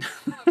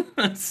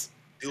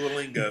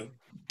 Duolingo.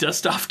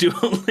 Dust off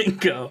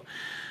Duolingo.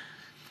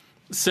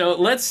 So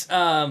let's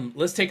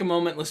take a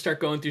moment. Let's start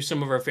going through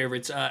some of our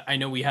favorites. I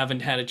know we haven't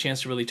had a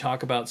chance to really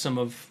talk about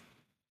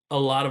a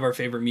lot of our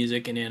favorite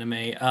music in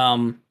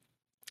anime.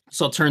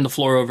 So I'll turn the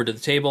floor over to the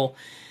table,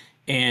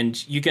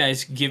 and you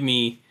guys give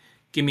me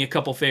a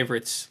couple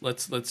favorites.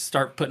 Let's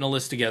start putting a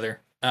list together.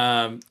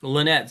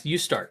 Lynette, you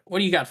start. What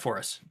do you got for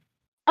us?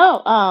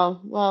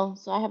 Well,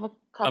 so I have a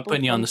couple. I'm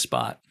putting you on the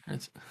spot.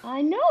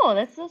 I know,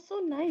 that's so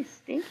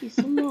nice. Thank you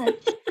so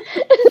much.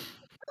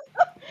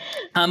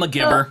 I'm a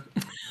giver.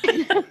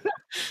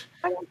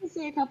 I want to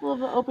say a couple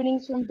of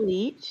openings from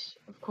Bleach,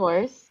 of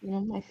course,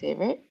 my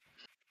favorite.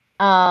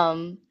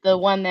 The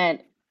one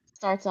that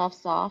starts off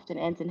soft and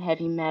ends in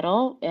heavy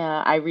metal,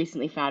 I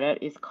recently found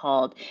out is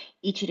called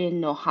Ichirin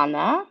no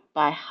Hana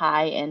by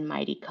High and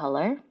Mighty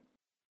Color.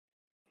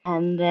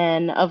 And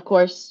then, of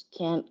course,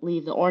 can't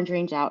leave the Orange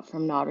Range out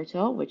from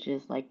Naruto, which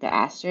is like the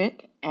asterisk,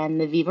 and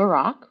the Viva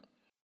Rock.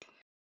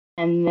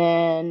 And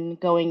then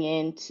going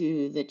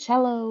into the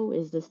cello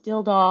is the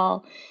Still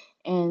Doll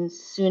and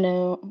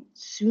Suno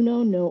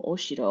no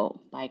Oshiro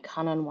by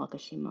Kanan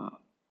Wakashima.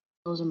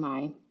 Those are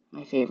my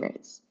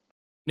favorites.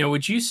 Now,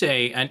 would you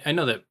say, I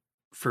know that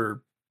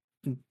for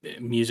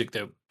music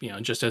that,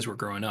 just as we're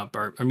growing up,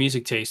 our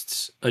music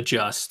tastes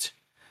adjust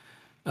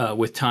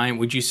with time.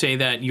 Would you say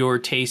that your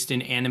taste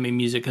in anime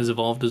music has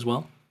evolved as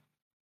well?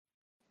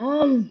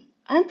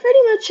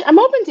 I'm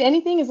open to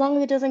anything as long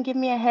as it doesn't give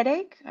me a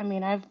headache. I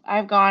mean,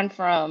 I've gone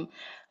from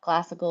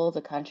classical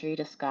to country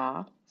to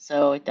ska,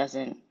 so it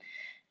doesn't,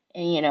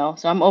 so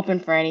I'm open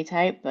for any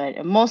type,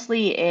 but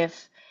mostly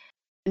if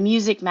the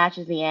music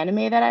matches the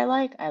anime that I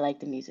like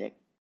the music.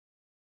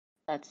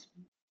 That's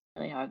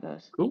really how it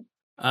goes. Cool.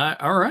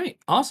 All right.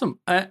 Awesome.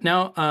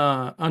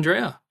 Now,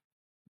 Andrea,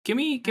 give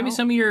me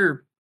some of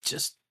your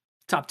just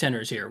top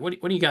tenors here. What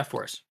do you got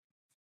for us?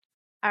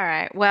 All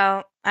right.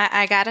 Well,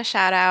 I got a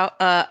shout out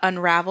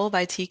Unravel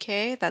by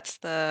TK. That's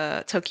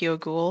the Tokyo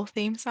Ghoul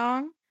theme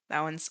song.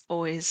 That one's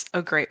always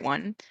a great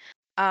one.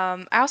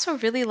 I also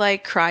really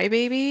like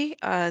Crybaby.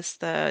 It's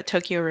the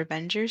Tokyo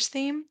Revengers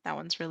theme. That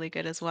one's really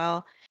good as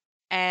well.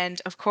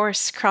 And of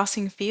course,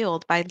 Crossing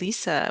Field by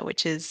Lisa,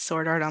 which is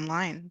Sword Art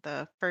Online,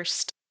 the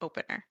first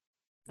opener.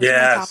 Those are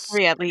my top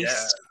three at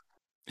least.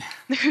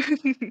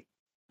 Yeah.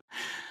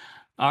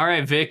 All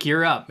right, Vic,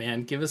 you're up,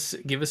 man. Give us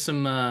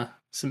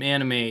some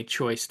anime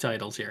choice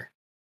titles here.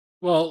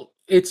 Well,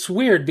 it's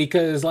weird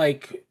because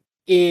like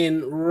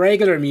in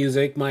regular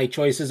music, my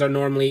choices are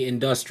normally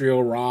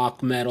industrial,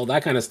 rock, metal,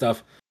 that kind of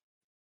stuff.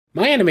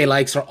 My anime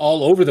likes are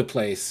all over the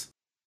place.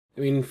 I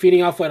mean,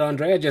 feeding off what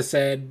Andrea just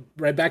said,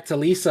 right back to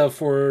Lisa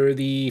for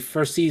the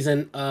first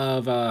season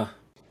of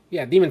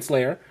Demon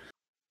Slayer.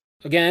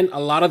 Again, a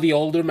lot of the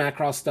older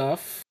Macross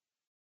stuff.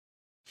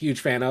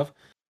 Huge fan of.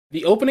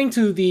 The opening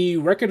to the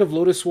Record of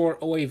Lotus War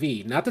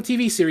OAV, not the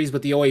TV series,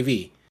 but the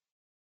OAV.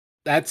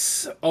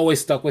 That's always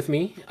stuck with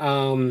me.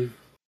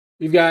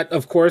 We've got,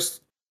 of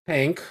course,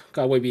 Tank,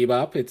 Cowboy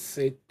Bebop.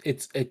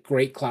 It's a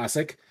great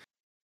classic.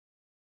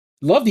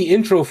 Love the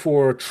intro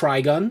for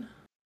Trigun.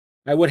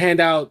 I would hand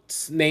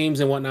out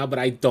names and whatnot, but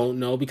I don't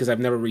know because I've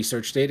never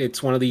researched it.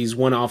 It's one of these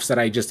one-offs that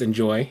I just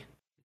enjoy.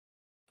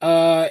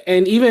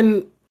 And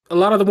even a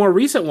lot of the more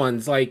recent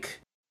ones, like,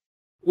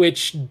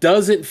 which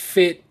doesn't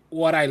fit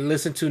what I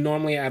listen to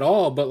normally at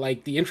all, but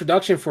like the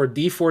introduction for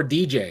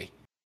D4DJ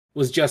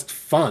was just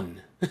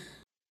fun.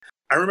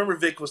 I remember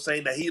Vic was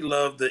saying that he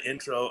loved the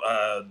intro.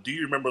 Do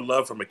you remember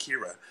Love from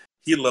Akira?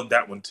 He loved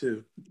that one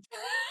too.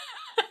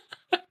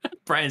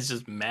 Brian's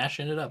just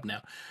mashing it up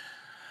now.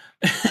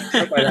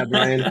 How about that,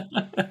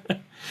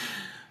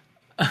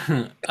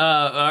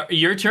 Brian?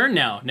 Your turn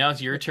now. Now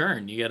it's your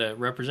turn. You got to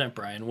represent,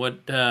 Brian.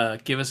 What?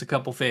 Give us a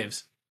couple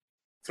faves.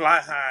 Fly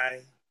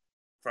High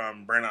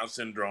from Burnout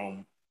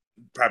Syndrome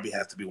probably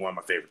has to be one of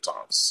my favorite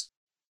songs.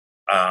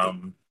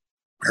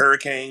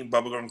 Hurricane,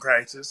 Bubblegum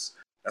Crisis.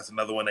 That's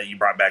another one that you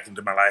brought back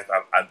into my life.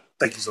 I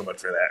thank you so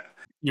much for that.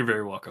 You're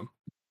very welcome.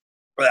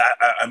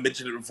 I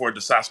mentioned it before, the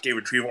Sasuke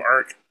retrieval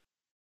arc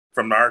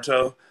from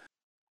Naruto.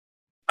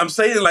 I'm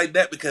saying it like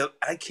that because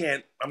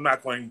I'm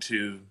not going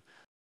to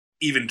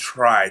even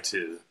try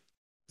to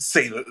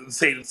say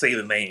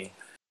the name.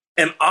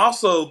 And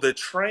also the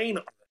train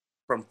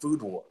from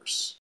Food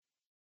Wars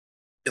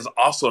is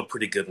also a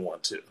pretty good one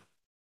too.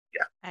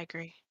 Yeah. I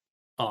agree.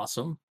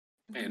 Awesome.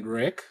 And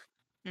Rick?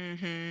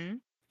 Mm-hmm.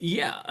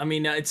 Yeah, I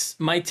mean, it's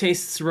my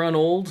tastes run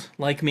old,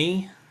 like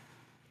me.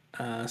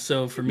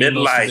 So for me,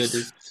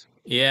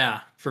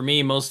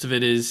 most of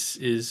it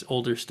is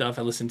older stuff.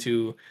 I listen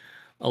to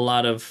a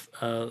lot of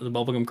the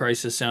Bubblegum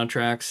Crisis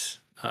soundtracks.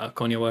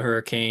 Konya wa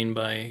Hurricane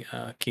by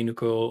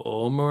Kinuko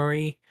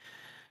Omori.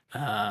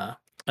 A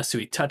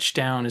Sweet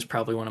Touchdown is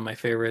probably one of my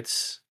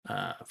favorites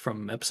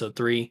from episode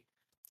 3.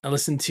 I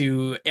listen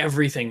to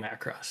everything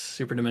Macross,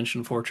 Super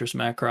Dimension Fortress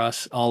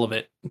Macross, all of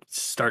it,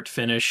 start to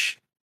finish.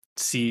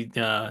 See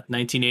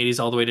 1980s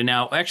all the way to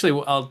now.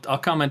 Actually, I'll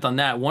comment on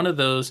that. One of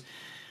the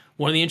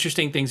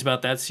interesting things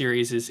about that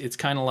series is it's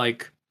kind of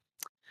like,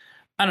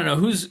 I don't know,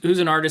 who's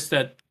an artist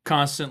that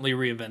constantly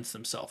reinvents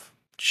themselves.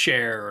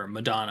 Cher or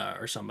Madonna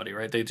or somebody,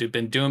 right? They've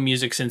been doing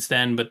music since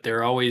then, but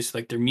they're always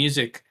like their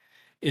music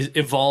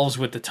evolves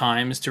with the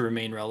times to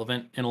remain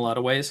relevant in a lot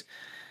of ways.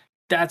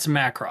 That's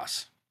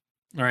Macross.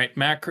 All right,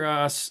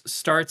 Macross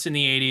starts in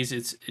the 80s.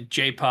 It's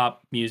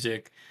J-pop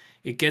music.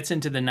 It gets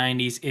into the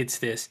 90s. It's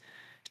this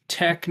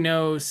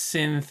techno,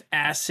 synth,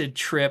 acid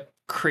trip,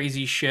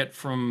 crazy shit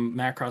from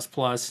Macross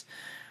Plus.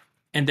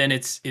 And then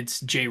it's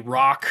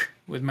J-rock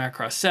with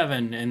Macross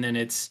 7. And then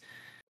it's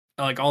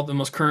like all the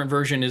most current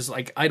version is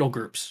like idol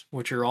groups,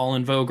 which are all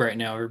in vogue right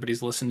now.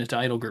 Everybody's listening to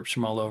idol groups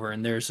from all over.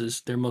 And their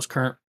most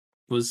current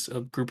was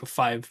a group of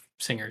 5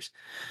 singers.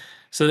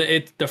 So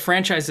the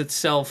franchise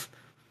itself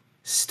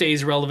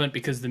stays relevant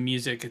because the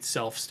music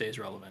itself stays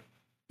relevant,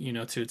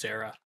 to its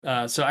era.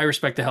 So I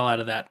respect the hell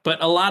out of that.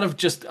 But a lot of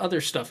just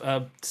other stuff.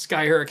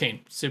 Sky Hurricane,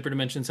 Super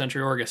Dimension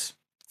Century Orgus.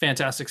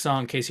 Fantastic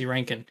song, Casey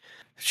Rankin.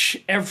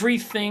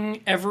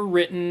 Everything ever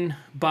written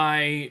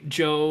by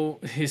Joe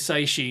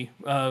Hisaishi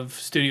of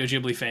Studio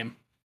Ghibli fame.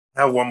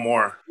 I have one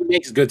more. He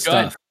makes good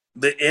stuff.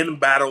 The end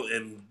battle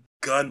in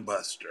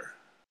Gunbuster.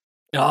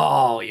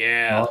 Oh,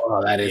 yeah.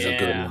 Oh, that is a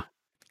good one.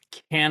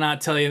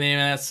 Cannot tell you the name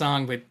of that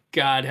song, but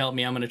God help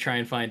me, I'm going to try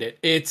and find it.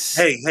 It's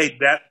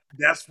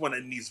that's one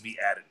that needs to be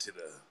added to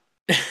the.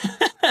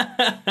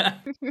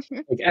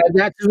 Add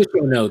that to the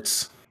show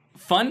notes.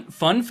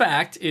 Fun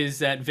fact is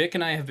that Vic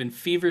and I have been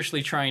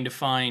feverishly trying to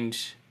find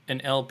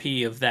an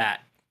LP of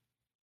that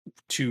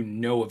to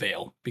no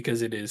avail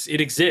because it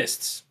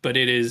exists, but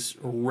it is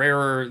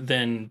rarer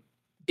than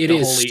it the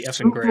is holy effing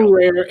super grail.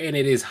 rare, and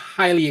it is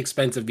highly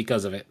expensive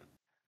because of it.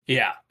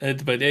 Yeah,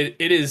 but it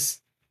is.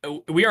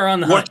 We are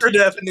on the hunt. What's your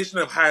definition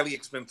of highly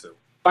expensive?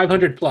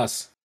 $500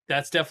 plus.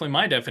 That's definitely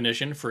my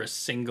definition for a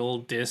single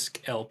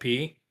disc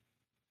LP.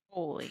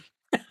 Holy.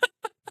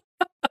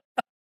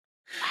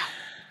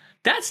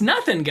 That's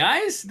nothing,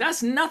 guys.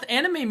 That's nothing.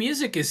 Anime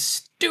music is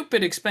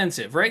stupid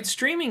expensive, right?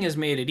 Streaming has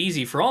made it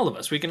easy for all of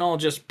us. We can all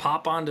just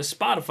pop onto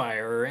Spotify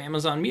or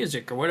Amazon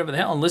Music or whatever the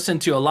hell and listen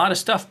to a lot of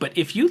stuff. But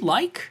if you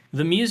like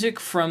the music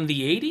from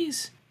the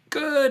 80s,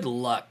 good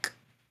luck.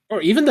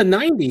 Or even the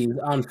 90s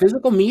on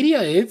physical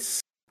media,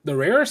 the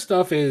rare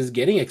stuff is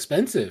getting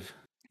expensive.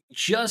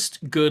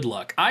 Just good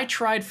luck. I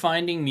tried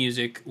finding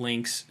music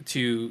links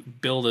to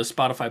build a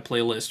Spotify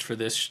playlist for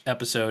this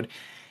episode,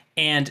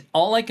 and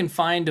all I can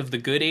find of the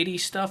good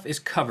 80s stuff is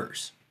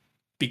covers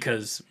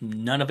because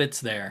none of it's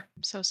there.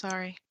 I'm so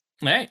sorry.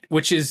 Right,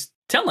 which is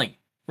telling,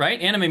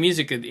 right? Anime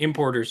music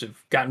importers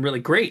have gotten really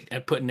great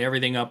at putting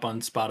everything up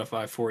on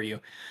Spotify for you.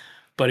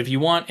 But if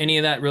you want any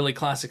of that really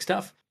classic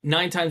stuff,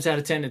 9 times out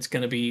of 10, it's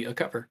going to be a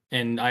cover.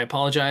 And I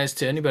apologize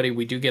to anybody.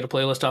 We do get a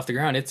playlist off the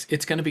ground.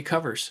 It's going to be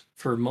covers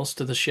for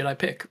most of the shit I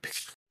pick.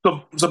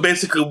 So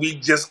basically, we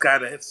just got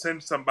to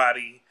send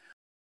somebody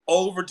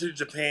over to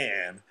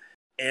Japan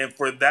and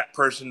for that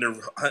person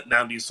to hunt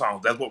down these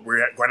songs. That's what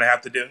we're going to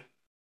have to do?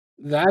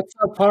 That's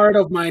a part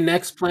of my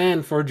next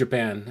plan for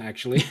Japan,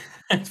 actually.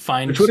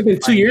 Fine. Which would have been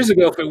 2 years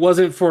ago if it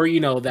wasn't for,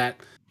 that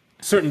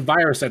certain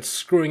virus that's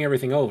screwing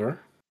everything over.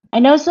 I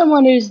know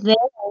someone who's there.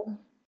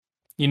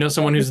 You know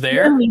someone who's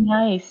there? Really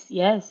nice.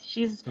 Yes,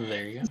 she's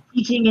there you go.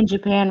 Teaching in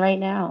Japan right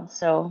now.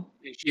 So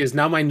she is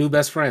now my new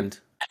best friend.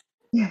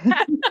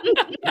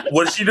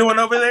 What is she doing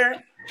over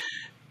there?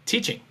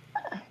 Teaching.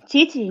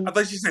 Teaching. I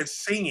thought she said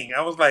singing.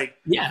 I was like,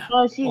 yeah.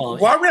 Well,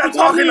 why are we not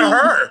talking to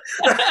her?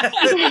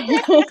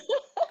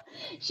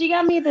 She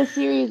got me the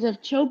series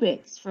of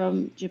Chobits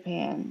from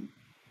Japan,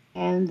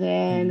 and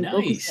then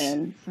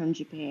Gokusen from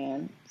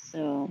Japan.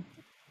 So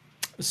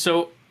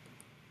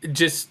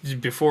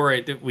just before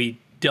we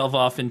delve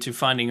off into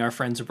finding our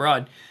friends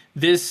abroad,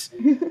 this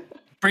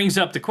brings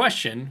up the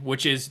question,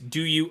 which is,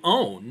 do you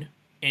own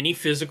any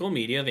physical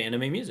media of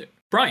anime music?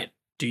 Brian,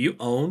 do you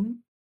own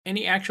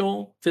any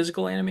actual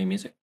physical anime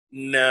music?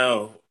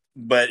 No,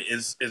 but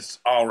it's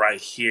all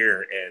right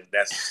here, and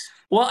that's...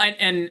 Well,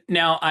 and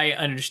now I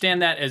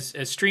understand that as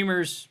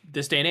streamers,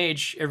 this day and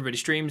age, everybody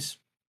streams.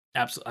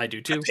 Absolutely, I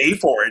do too. I pay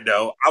for it,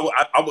 though.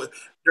 I would.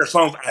 There are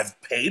songs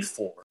I've paid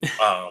for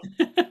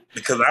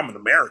because I'm an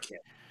American.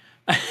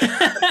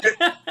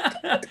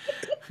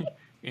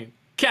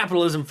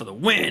 Capitalism for the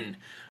win.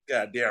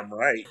 Goddamn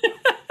right.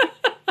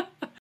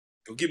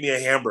 Go get me a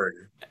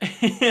hamburger.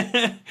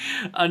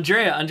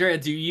 Andrea,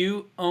 do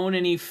you own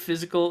any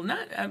physical?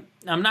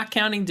 I'm not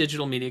counting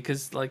digital media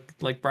because,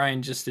 like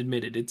Brian just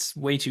admitted, it's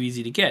way too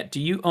easy to get.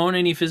 Do you own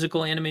any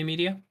physical anime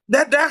media?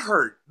 That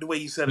hurt the way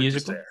you said it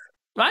just there.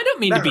 I don't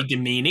mean to be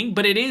demeaning,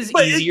 but it is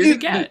easier to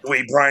get. The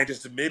way Brian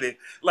just admitted,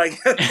 like he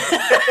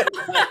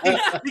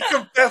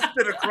confessed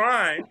to the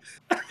crime.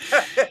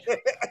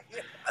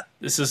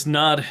 This is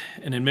not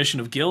an admission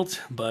of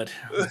guilt, but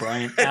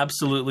Brian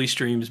absolutely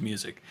streams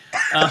music.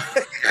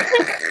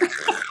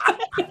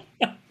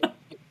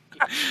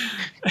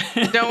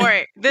 Don't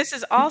worry. This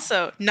is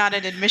also not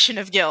an admission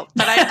of guilt,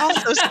 but I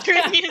also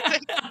stream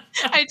music.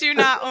 I do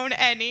not own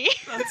any.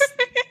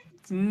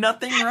 There's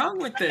nothing wrong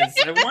with this.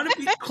 I want to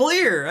be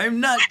clear. I'm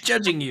not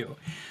judging you.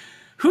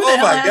 Who the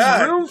hell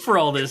has room for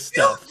all this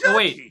stuff? Oh,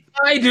 wait.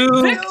 I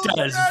do. Vic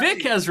does.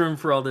 Vic has room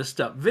for all this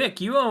stuff.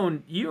 Vic, you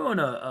own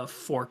a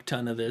fork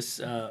ton of this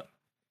Well,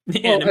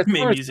 anime as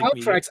far as music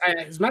media. soundtracks,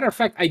 as a matter of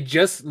fact, I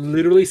just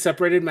literally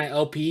separated my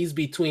LPs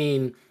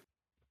between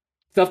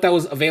stuff that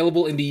was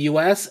available in the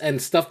US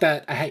and stuff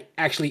that I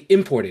actually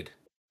imported.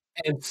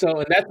 And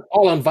that's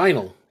all on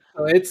vinyl.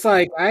 So it's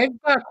like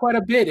I've got quite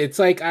a bit. It's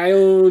like I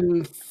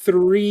own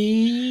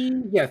three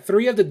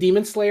of the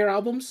Demon Slayer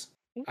albums.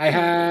 I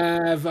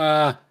have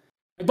I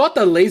bought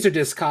the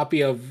Laserdisc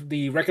copy of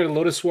the Record of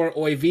Lotus War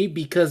OAV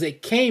because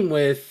it came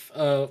with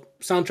a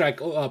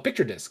soundtrack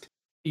picture disc.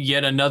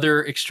 Yet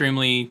another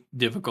extremely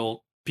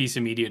difficult piece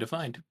of media to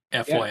find.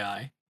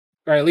 FYI.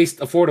 Or at least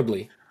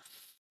affordably.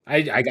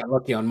 I got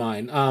lucky on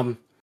mine.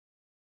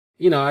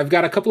 I've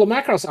got a couple of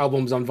Macross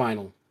albums on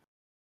vinyl,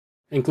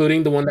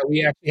 including the one that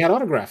we actually had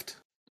autographed.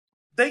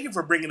 Thank you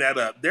for bringing that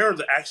up. There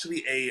was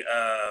actually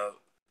a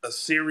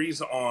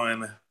series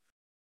on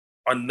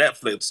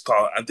Netflix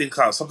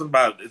called something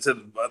about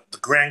the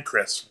Grand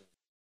Crest.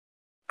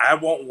 I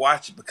won't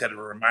watch it because it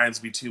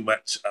reminds me too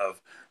much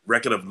of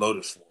Record of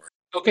Lotus War.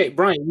 Okay,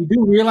 Brian, you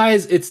do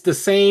realize it's the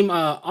same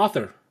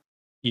author.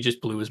 You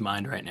just blew his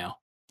mind right now.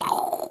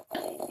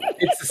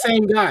 It's the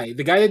same guy.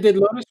 The guy that did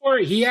Lotus War,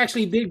 he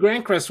actually did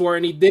Grand Crest War,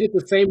 and he did it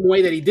the same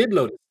way that he did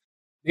Lotus.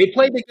 They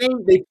played the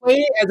game. They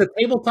played it as a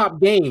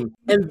tabletop game,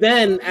 and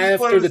then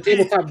after the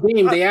tabletop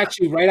game, they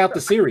actually write out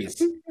the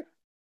series.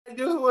 I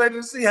just wanted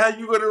to see how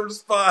you're going to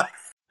respond.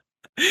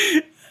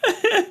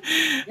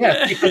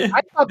 Yeah, because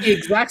I thought the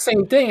exact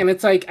same thing, and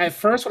it's like at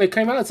first when it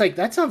came out, it's like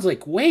that sounds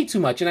like way too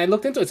much, and I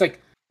looked into it. It's like,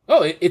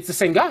 oh, it's the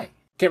same guy.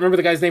 Can't remember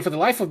the guy's name for the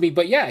life of me,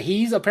 but yeah,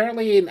 he's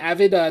apparently an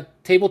avid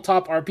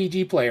tabletop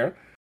RPG player,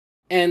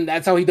 and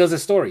that's how he does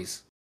his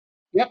stories.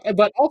 Yep,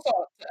 but also,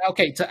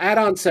 okay, to add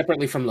on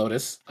separately from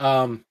Lotus,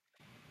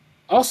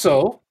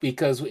 also,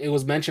 because it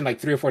was mentioned like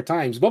 3 or 4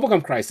 times,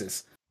 Bubblegum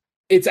Crisis.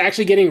 It's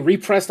actually getting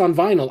repressed on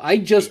vinyl. I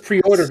just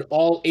pre-ordered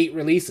all 8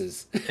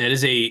 releases.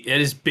 It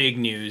is big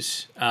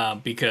news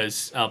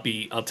because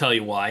I'll tell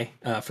you why.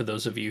 For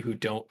those of you who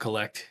don't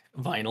collect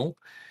vinyl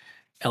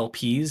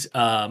LPs,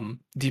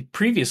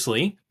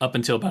 previously, up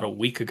until about a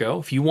week ago,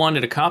 if you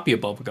wanted a copy of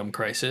Bubblegum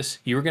Crisis,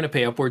 you were going to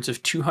pay upwards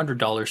of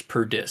 $200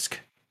 per disc.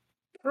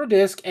 Per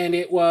disc, and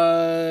it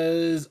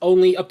was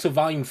only up to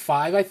volume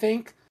 5, I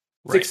think.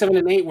 Right. 6, 7,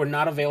 and 8 were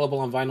not available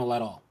on vinyl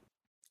at all.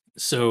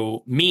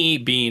 So me,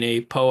 being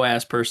a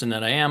po-ass person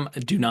that I am,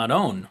 do not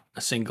own a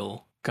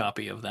single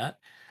copy of that.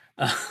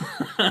 You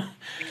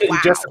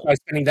couldn't justify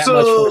spending that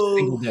much for a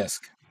single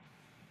disc.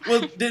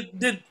 Well,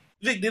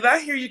 did I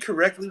hear you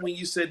correctly when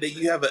you said that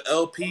you have an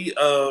LP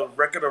of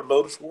Record of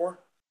Lotus War?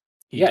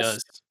 He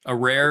does. A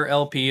rare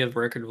LP of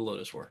Record of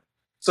Lotus War.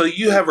 So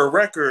you have a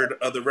record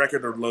of the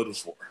Record of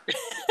Lotus War.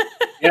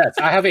 Yes,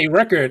 I have a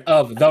record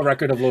of the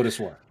Record of Lotus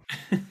War.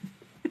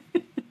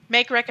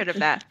 Make record of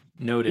that.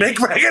 Noted. Make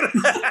record of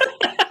that.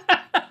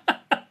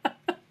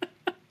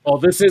 Well,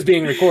 this is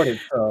being recorded,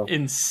 so.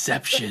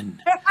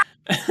 Inception.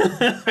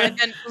 And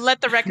then let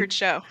the record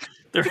show.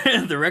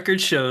 The record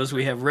shows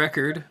we have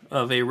record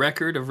of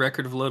Record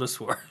of Lotus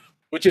War.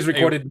 Which is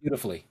recorded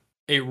beautifully.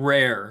 A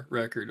rare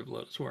record of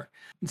Lotus War.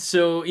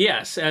 So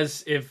yes,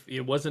 as if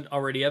it wasn't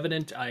already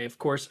evident, I of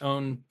course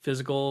own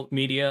physical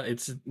media.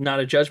 It's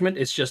not a judgment,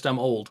 it's just I'm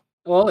old.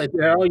 Well,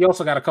 you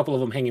also got a couple of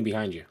them hanging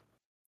behind you.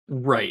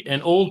 Right,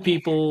 and old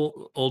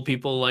people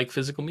like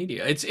physical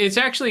media. It's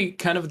actually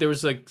kind of, there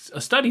was like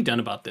a study done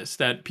about this,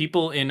 that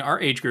people in our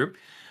age group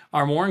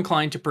are more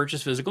inclined to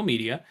purchase physical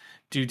media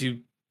due to,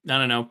 I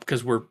don't know,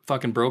 because we're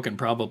fucking broken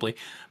probably,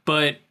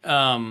 but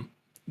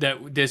that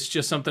there's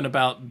just something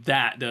about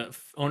that, the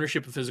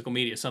ownership of physical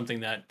media,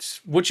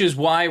 which is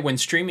why when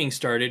streaming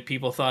started,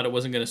 people thought it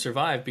wasn't going to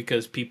survive,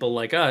 because people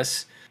like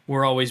us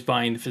were always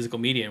buying the physical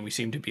media and we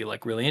seemed to be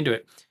like really into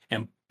it,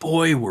 and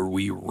boy were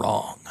we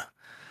wrong.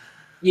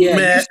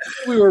 Yeah,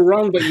 we were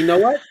wrong, but you know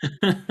what?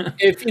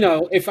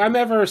 If I'm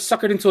ever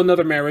suckered into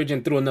another marriage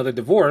and through another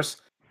divorce,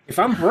 if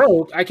I'm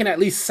broke, I can at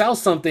least sell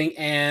something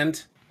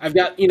and I've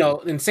got,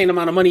 insane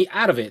amount of money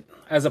out of it,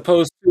 as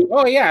opposed to,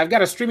 oh yeah, I've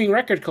got a streaming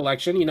record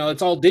collection,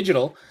 it's all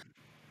digital.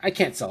 I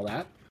can't sell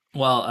that.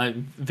 Well,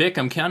 Vic,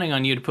 I'm counting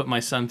on you to put my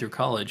son through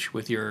college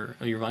with your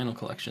vinyl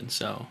collection,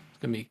 so it's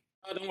going to be...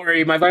 Oh, don't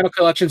worry, my vinyl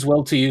collection's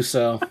well to you,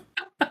 so...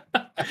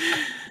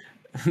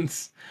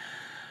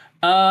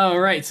 All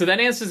right, so that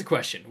answers the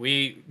question.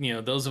 We,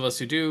 those of us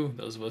who do,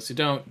 those of us who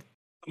don't.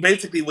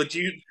 Basically,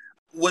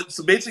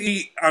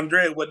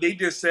 Andrea, what they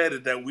just said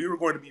is that we were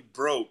going to be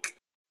broke,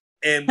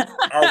 and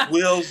our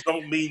wills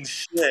don't mean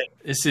shit.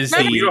 This is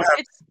we don't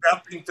have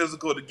nothing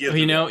physical to give.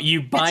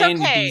 You buying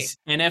these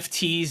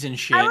NFTs and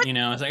shit.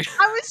 It's like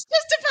I was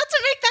just about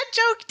to make that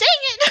joke. Dang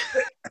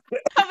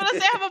it! I'm gonna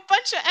say I have a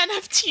bunch of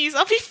NFTs.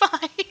 I'll be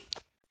fine.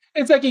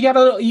 It's like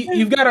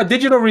you've got a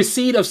digital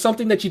receipt of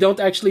something that you don't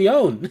actually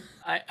own.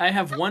 I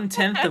have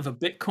 1/10 of a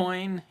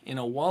Bitcoin in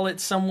a wallet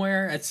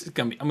somewhere.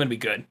 I'm gonna be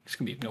good. It's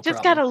gonna be no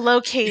just problem. Just gotta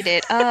locate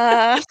it.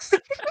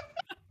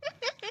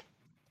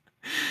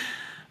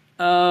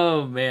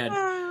 Oh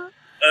man.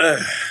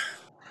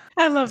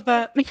 I love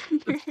that.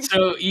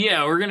 So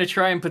yeah, we're gonna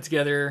try and put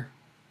together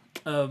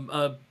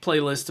a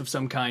playlist of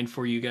some kind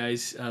for you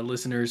guys,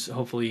 listeners.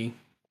 Hopefully,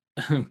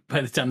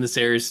 by the time this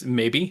airs,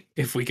 maybe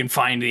if we can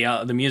find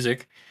the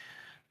music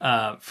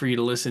for you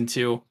to listen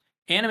to.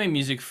 Anime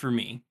music for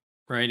me,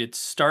 right? It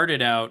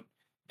started out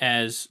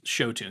as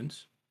show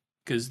tunes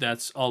because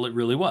that's all it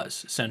really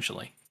was,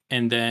 essentially.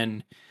 And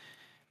then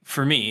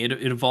for me, it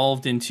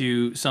evolved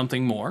into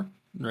something more,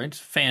 right? It's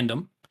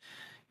fandom.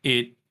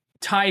 It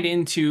tied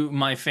into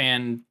my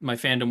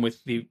fandom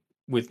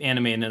with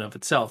anime in and of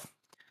itself.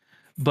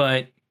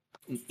 But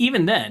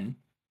even then,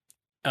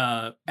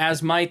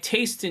 as my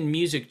taste in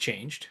music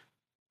changed,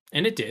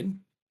 and it did,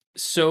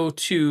 so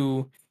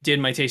too did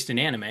my taste in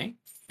anime,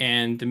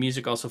 and the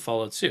music also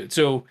followed suit.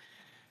 So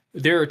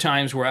there are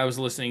times where I was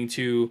listening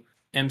to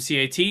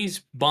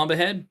MCAT's Bomba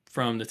Head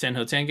from the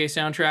Tenho Tenge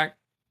soundtrack,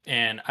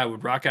 and I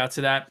would rock out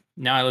to that.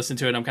 Now I listen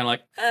to it, and I'm kind of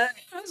like,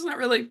 that's not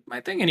really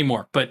my thing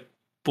anymore. But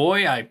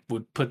boy, I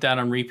would put that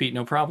on repeat,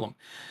 no problem.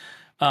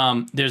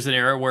 There's an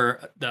era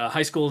where the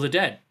High School of the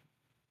Dead,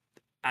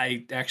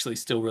 I actually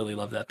still really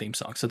love that theme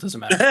song, so it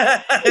doesn't matter.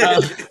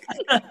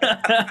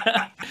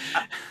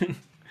 I'm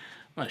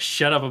gonna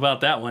shut up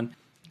about that one.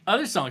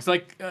 Other songs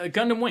like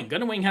Gundam Wing.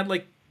 Gundam Wing had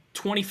like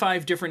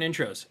 25 different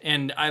intros,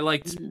 and I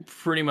liked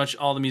pretty much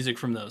all the music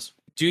from those.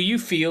 Do you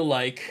feel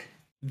like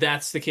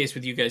that's the case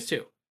with you guys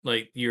too?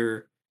 Like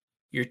your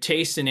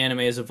taste in anime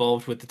has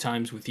evolved with the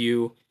times with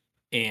you,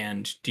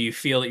 and do you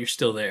feel that you're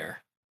still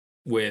there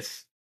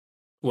with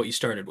what you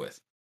started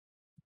with?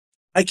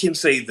 I can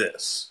say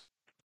this,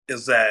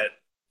 is that,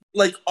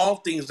 like all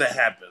things that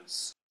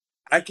happens,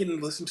 I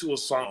can listen to a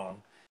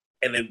song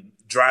and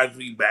it drives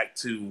me back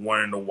to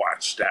wanting to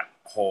watch that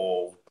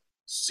whole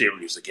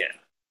series again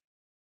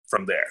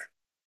from there.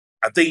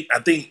 I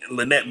think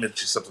Lynette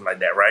mentioned something like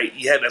that, right?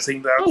 You had that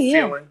same type of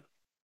feeling?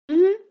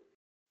 Mm-hmm.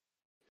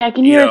 I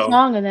can hear a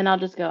song and then I'll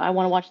just go, I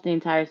want to watch the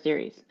entire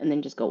series, and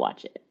then just go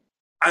watch it.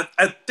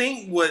 I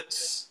think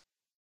what's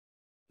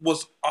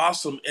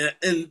awesome,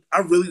 and I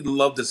really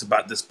love this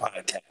about this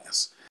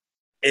podcast,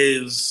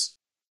 is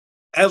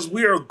as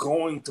we are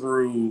going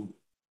through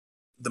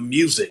the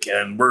music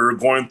and we're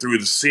going through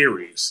the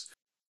series,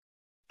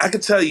 I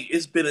can tell you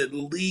it's been at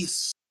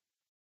least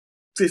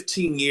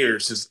 15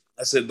 years since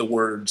I said the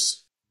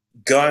words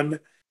gun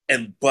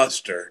and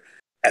buster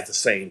at the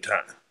same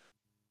time.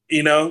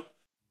 You know?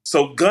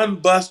 So Gun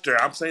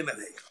Buster, I'm saying that,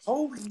 like,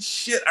 holy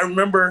shit, I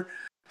remember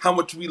how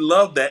much we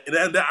loved that.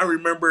 And I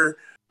remember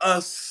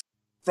us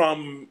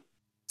from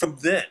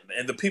then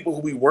and the people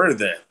who we were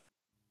then.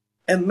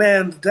 And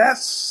man,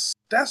 that's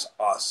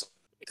awesome.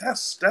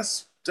 That's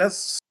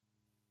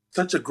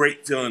such a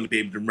great feeling to be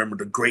able to remember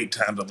the great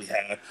times that we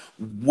had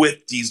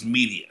with these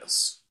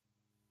medias.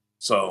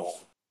 So,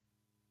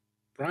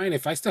 Brian,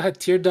 if I still had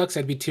tear ducts,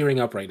 I'd be tearing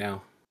up right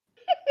now.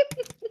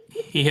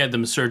 He had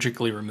them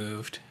surgically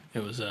removed.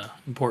 It was an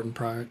important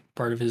part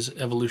of his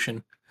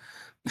evolution.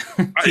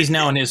 He's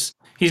now in his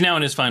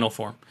final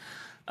form.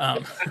 I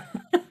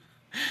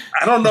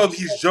don't know if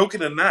he's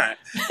joking or not.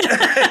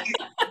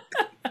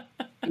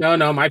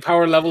 No, my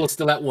power level is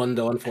still at 1,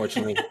 though,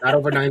 unfortunately. Not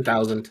over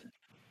 9,000.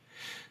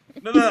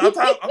 No, I'm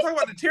talking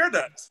about the tear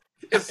ducts.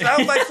 It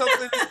sounds like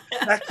something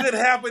that could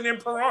happen in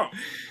Peru.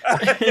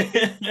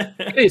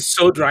 It is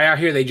so dry out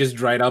here, they just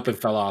dried up and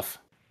fell off.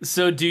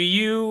 So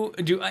do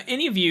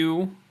any of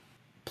you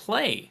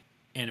play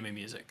anime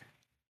music?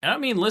 I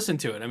don't mean listen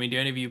to it. I mean, do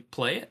any of you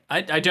play it?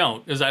 I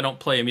don't, because I don't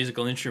play a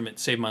musical instrument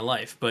to save my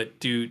life. But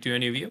do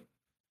any of you?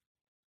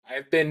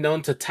 I've been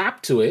known to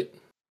tap to it.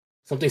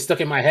 Something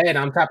stuck in my head.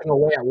 I'm tapping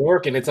away at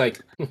work, and it's like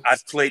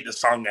I've played the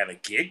song at a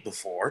gig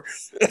before.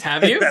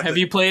 Have you? Have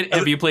you played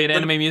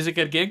anime music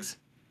at gigs?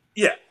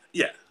 Yeah.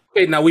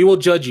 Okay, now we will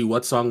judge you.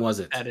 What song was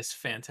it? That is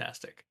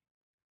fantastic.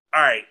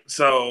 All right,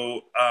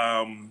 so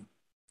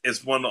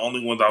it's one of the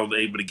only ones I was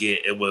able to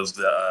get. It was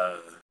the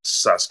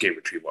Sasuke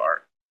Retrieval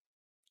art.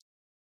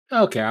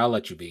 Okay, I'll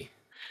let you be.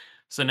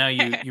 So now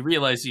you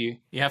realize you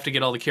have to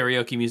get all the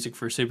karaoke music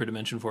for Super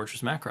Dimension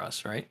Fortress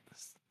Macross, right?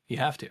 You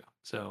have to.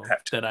 So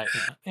that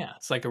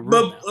it's like a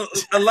rule.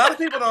 But a lot of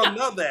people don't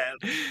know that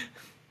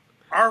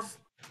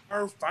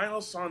our final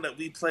song that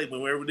we played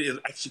when we were there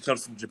actually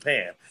comes from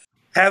Japan.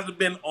 Hasn't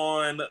been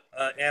on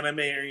anime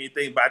or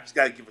anything, but I just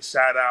got to give a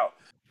shout out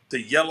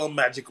to Yellow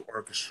Magic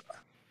Orchestra.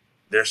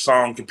 Their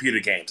song Computer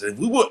Games. And if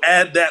we will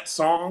add that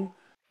song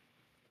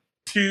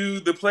to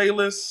the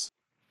playlist,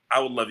 I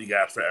would love you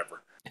guys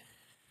forever.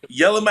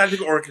 Yellow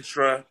Magic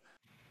Orchestra,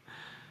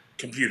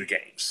 Computer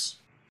Games.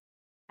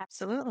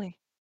 Absolutely.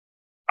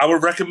 I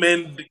would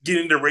recommend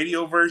getting the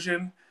radio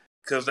version,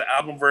 because the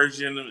album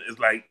version is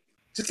like,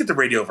 just get the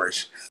radio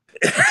version.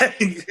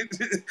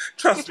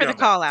 Trust Thank you for the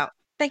call out.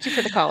 Thank you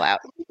for the call out.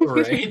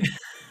 Right.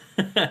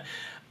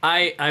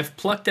 I've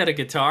plucked at a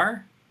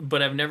guitar,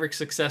 but I've never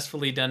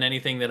successfully done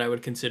anything that I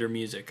would consider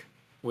music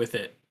with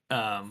it.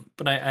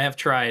 But I have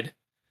tried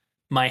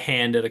my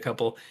hand at a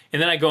couple,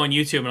 and then I go on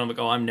YouTube and I'm like,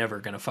 oh, I'm never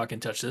gonna fucking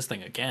touch this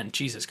thing again.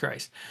 Jesus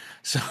Christ.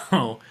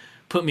 So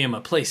put me in my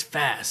place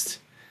fast.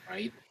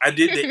 Right. I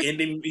did the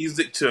ending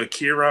music to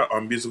Akira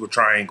on Musical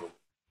Triangle.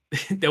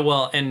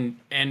 Well, and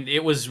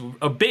it was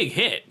a big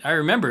hit. I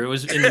remember it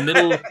was in the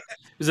middle. It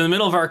was in the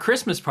middle of our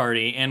Christmas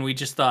party, and we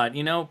just thought,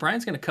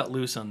 Brian's gonna cut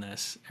loose on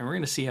this, and we're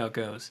gonna see how it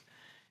goes.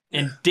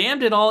 And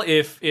damned it all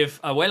if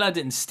Abuela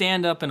didn't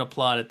stand up and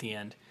applaud at the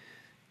end.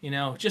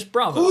 Just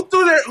bravo. Who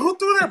threw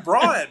their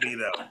bra at me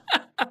though?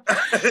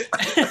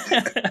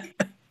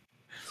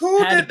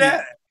 Who did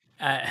that?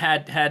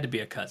 Had to be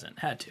a cousin.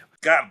 Had to.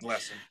 God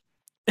bless him.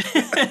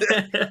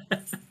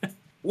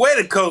 Way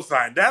to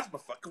co-sign. That's my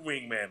fucking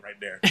wingman right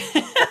there.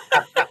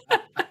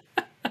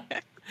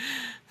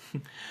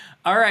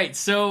 All right,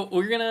 so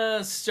we're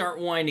gonna start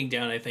winding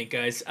down, I think,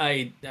 guys.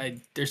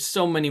 There's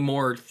so many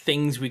more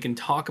things we can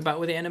talk about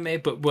with anime,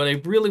 but what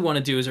I really want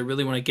to do is I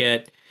really want to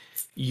get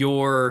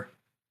your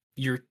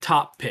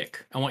top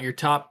pick. I want your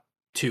top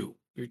two.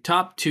 Your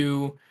top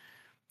two.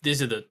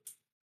 These are the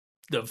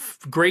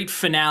great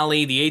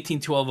finale, the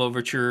 1812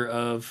 overture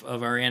of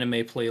our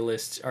anime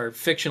playlists, our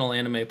fictional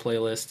anime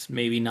playlists,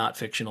 maybe not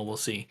fictional, we'll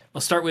see.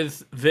 I'll start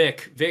with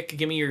Vic. Vic,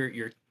 give me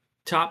your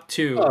top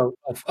two. Oh,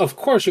 of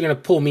course you're going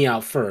to pull me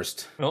out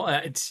first. Well,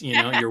 it's,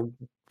 you're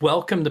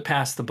welcome to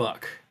pass the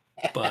buck,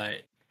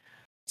 but...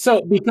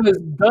 So, because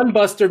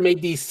Gunbuster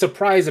made the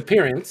surprise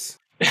appearance,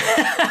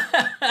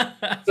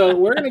 so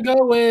we're going to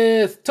go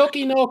with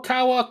Toki no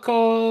Kawa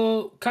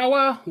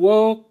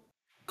wo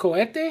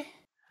Koete,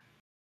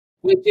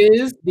 which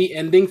is the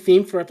ending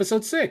theme for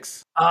episode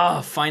 6.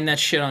 Oh, find that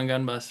shit on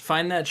Gunbust.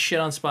 Find that shit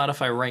on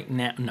Spotify right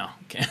now. No,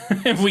 okay.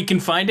 If we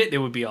can find it, it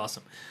would be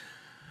awesome.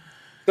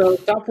 So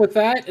top with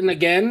that, and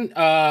again,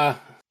 I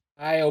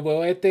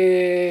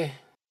oboete.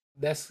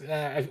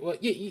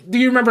 Do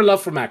you remember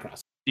Love for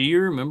Macross? Do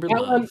you remember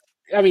that Love? One,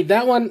 I mean,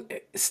 that one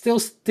still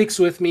sticks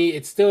with me.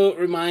 It still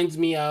reminds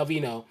me of,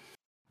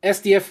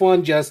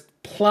 SDF1 just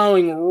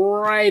plowing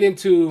right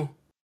into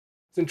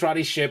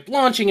Zentradi's ship,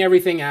 launching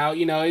everything out.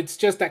 It's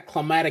just that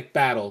climatic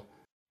battle.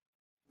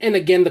 And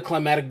again, the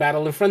climatic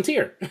battle in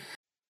Frontier.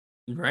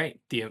 Right.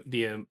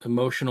 The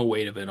emotional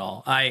weight of it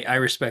all. I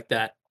respect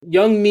that.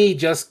 Young me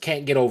just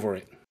can't get over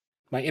it.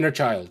 My inner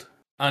child.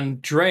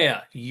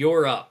 Andrea,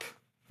 you're up.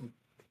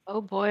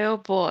 Oh boy, oh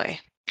boy.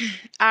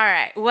 All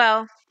right.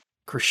 Well,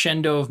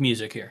 crescendo of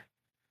music here.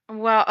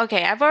 Well,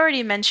 okay, I've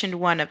already mentioned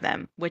one of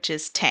them, which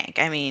is Tank.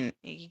 I mean,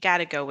 you got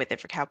to go with it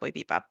for Cowboy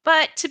Bebop.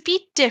 But to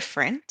be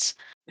different,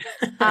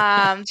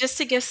 just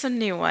to give some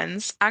new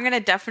ones, I'm going to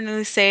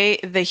definitely say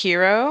The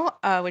Hero,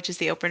 which is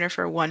the opener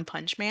for One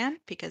Punch Man,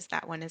 because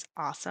that one is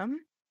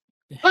awesome.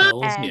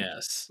 Hells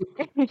yes.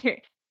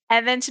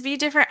 And then to be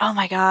different, oh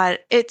my God,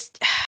 it's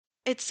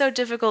so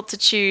difficult to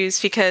choose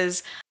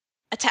because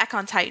Attack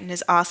on Titan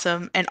is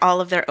awesome and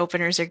all of their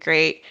openers are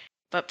great.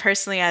 But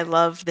personally, I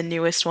love the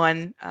newest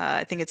one.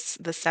 I think it's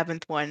the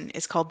 7th one.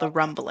 It's called The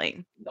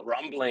Rumbling. The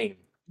Rumbling.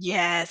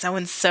 Yes, that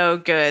one's so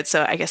good.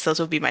 So I guess those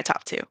will be my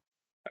top two.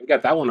 I've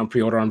got that one on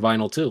pre-order on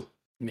vinyl too.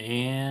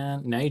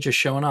 Man, now you're just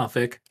showing off,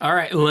 Vic. All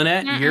right,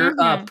 Lynette, you're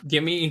up.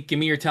 Give me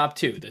your top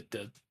two.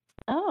 The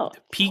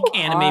peak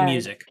anime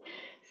music.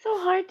 So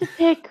hard to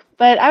pick,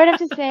 but I would have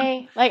to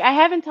say, I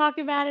haven't talked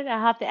about it. I'll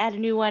have to add a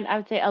new one. I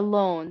would say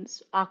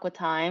Alone's Aqua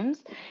Times.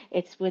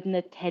 It's when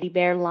the teddy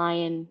bear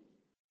lion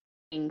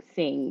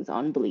sings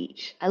on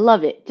Bleach. I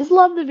love it. Just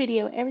love the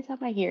video every time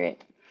I hear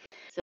it.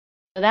 So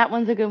that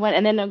one's a good one.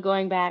 And then I'm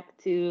going back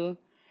to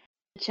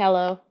the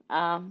cello,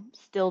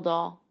 Still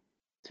Doll.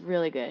 It's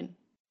really good.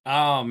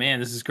 Oh man,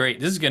 this is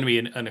great. This is going to be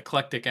an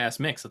eclectic ass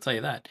mix. I'll tell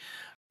you that.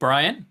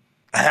 Brian,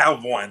 I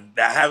have one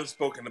that I haven't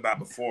spoken about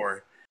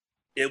before.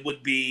 It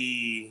would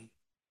be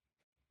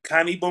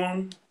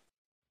Kanibon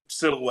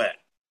Silhouette,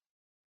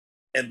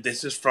 and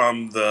this is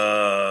from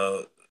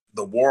the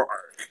war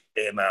arc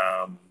in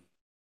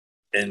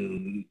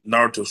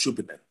Naruto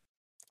Shippuden.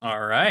 All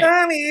right.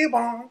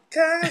 Kanibon,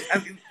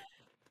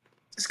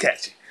 it's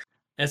catchy.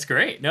 That's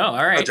great. No,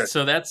 all right.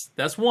 So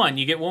that's one.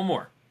 You get one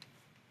more.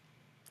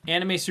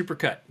 Anime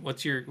Supercut.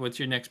 What's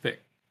your next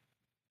pick?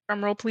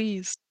 Drum roll,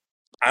 please.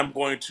 I'm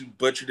going to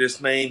butcher this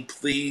name.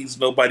 Please,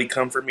 nobody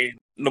come for me.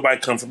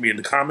 Nobody come for me in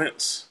the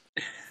comments.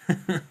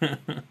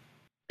 It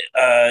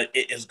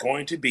is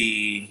going to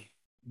be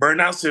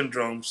Burnout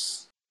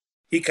Syndrome's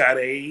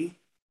Hikare,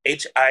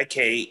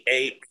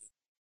 Hikaiare.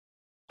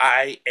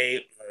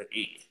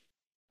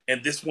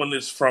 And this one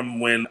is from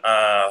when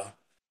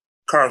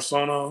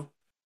Karasuno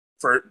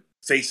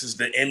faces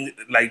the end,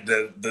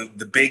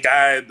 the big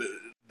guy,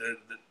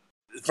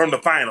 from the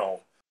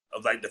final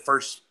of the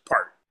first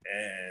part.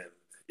 And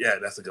yeah,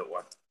 that's a good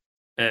one.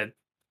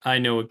 I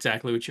know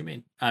exactly what you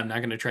mean. I'm not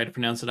going to try to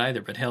pronounce it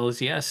either, but hell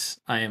is yes.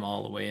 I am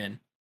all the way in.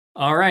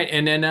 All right.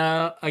 And then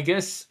I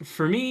guess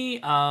for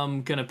me,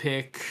 I'm going to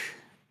pick...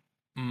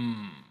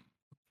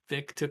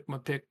 Vic took my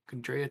pick.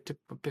 Andrea took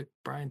my pick.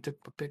 Brian took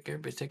my pick.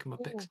 Everybody's taking my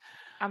picks.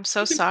 I'm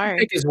so sorry.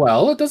 Pick as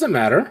well. It doesn't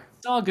matter.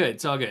 It's all good.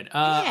 It's all good.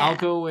 Yeah. I'll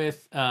go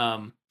with...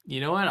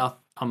 you know what?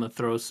 I'm going to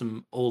throw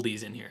some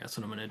oldies in here. That's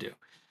what I'm going to do.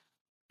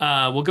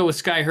 We'll go with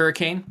Sky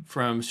Hurricane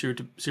from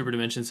Super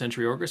Dimension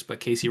Century Orcus by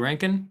Casey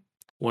Rankin,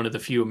 one of the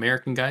few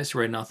American guys to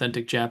write an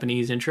authentic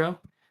Japanese intro.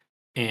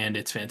 and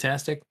it's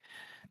fantastic.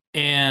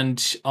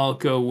 And I'll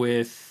go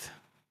with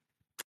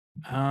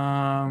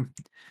I'm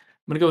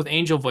gonna go with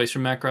Angel Voice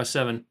from Macross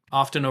 7.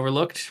 Often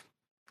overlooked,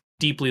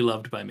 deeply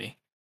loved by me.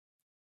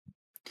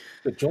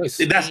 Good choice.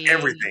 That's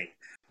everything.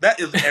 That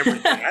is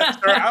everything.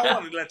 Sir, I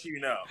want to let you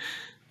know.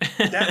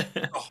 That's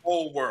the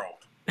whole world.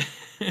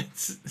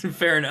 It's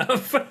fair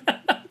enough.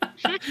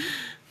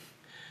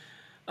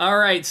 All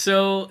right,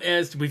 so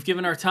as we've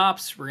given our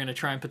tops, we're going to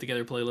try and put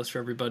together a playlist for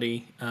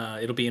everybody.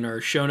 It'll be in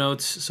our show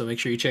notes, so make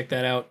sure you check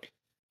that out.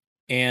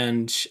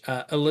 And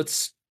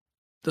let's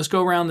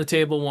go around the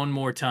table one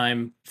more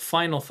time.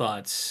 Final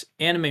thoughts.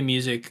 Anime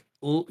music.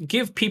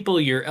 Give people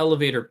your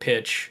elevator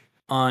pitch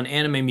on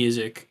anime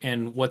music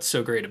and what's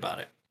so great about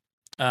it.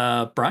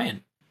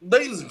 Brian.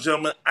 Ladies and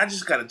gentlemen, I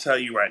just got to tell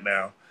you right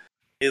now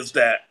is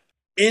that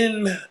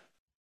in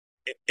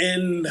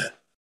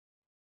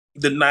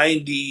the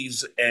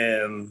 90s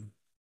and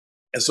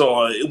so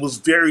on, it was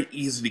very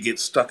easy to get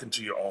stuck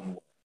into your own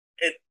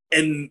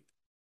world.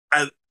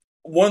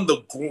 One of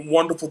the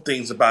wonderful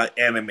things about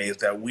anime is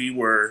that we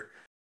were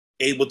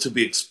able to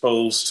be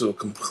exposed to a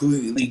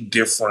completely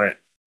different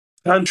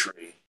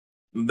country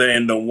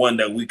than the one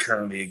that we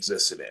currently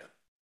existed in.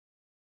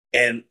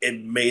 And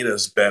it made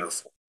us better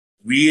for it.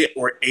 We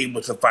were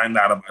able to find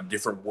out about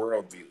different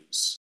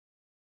worldviews.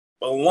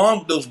 But along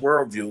with those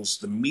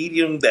worldviews, the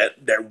medium that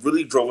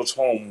really drove us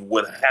home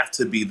would have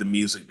to be the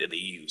music that they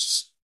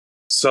used.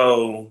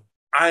 So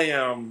I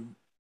am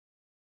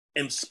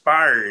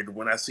inspired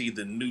when I see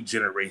the new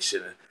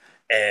generation,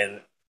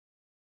 and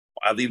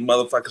these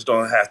motherfuckers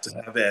don't have to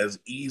have it as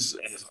easy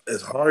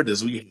as hard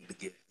as we need to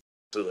get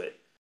to it.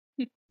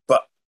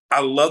 But I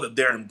love that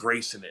they're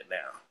embracing it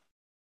now.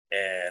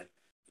 And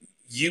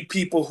you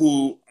people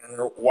who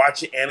are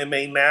watching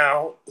anime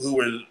now, who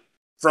are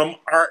from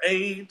our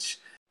age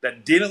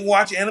that didn't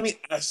watch anime,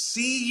 I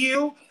see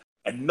you.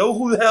 I know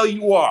who the hell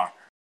you are.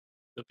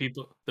 The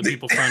people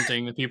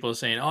fronting, the people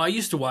saying, "Oh, I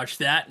used to watch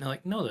that," and they're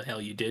like, "No, the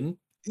hell you didn't."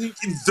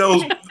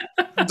 Those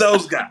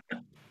guys.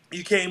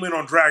 You came in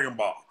on Dragon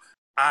Ball.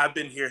 I've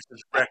been here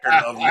since Record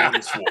of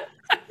Lotus War.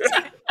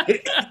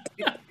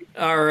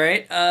 All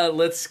right,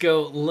 let's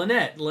go,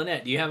 Lynette.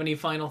 Lynette, do you have any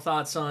final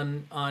thoughts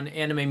on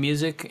anime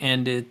music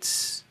and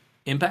its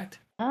impact?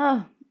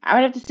 I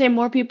would have to say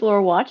more people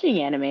are watching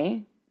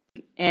anime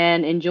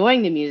and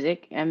enjoying the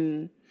music.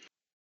 And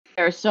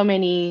there are so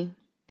many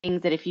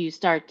things that if you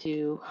start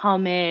to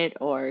hum it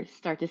or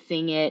start to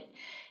sing it,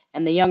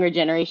 and the younger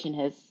generation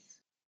has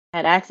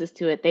had access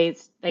to it,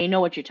 they know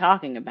what you're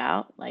talking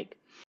about. Like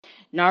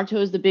Naruto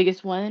is the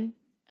biggest one.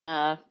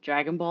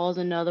 Dragon Ball is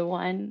another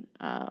one.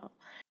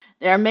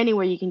 There are many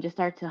where you can just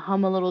start to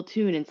hum a little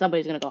tune and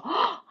somebody's gonna go,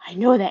 "Oh, I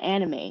know that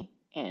anime,"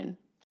 and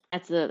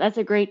that's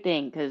a great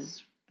thing,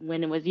 because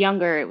when it was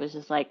younger, it was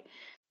just like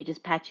they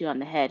just pat you on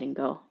the head and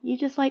go, "You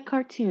just like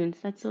cartoons?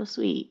 That's so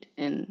sweet."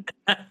 And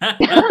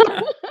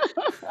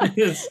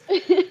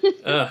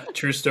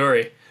true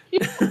story.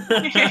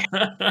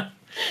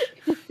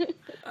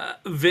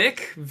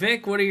 Vic,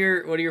 what are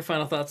your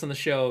final thoughts on the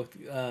show?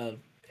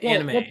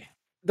 Anime.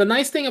 The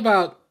nice thing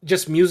about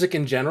just music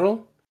in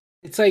general,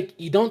 it's like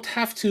you don't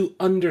have to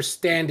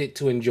understand it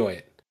to enjoy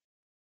it.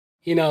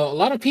 A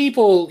lot of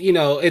people,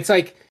 it's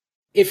like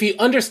if you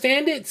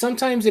understand it,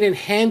 sometimes it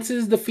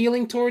enhances the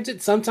feeling towards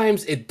it.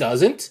 Sometimes it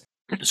doesn't.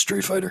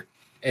 Street Fighter.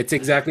 It's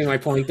exactly my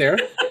point there.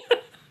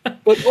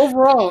 But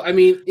overall, I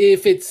mean,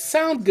 if it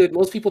sounds good,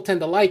 most people tend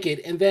to like it.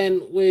 And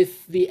then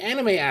with the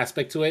anime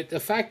aspect to it, the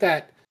fact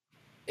that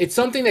it's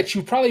something that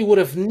you probably would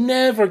have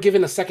never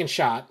given a second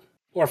shot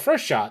or a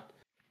first shot,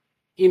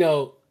 in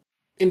the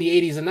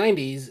 80s and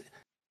 90s,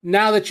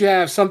 now that you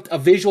have a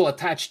visual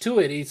attached to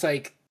it, it's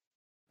like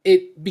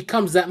it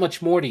becomes that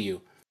much more to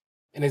you.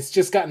 And it's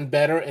just gotten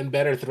better and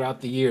better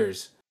throughout the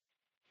years.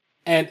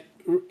 And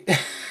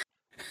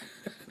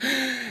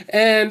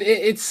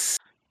it's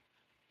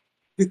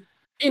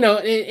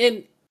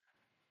and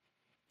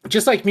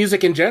just like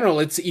music in general,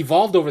 it's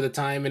evolved over the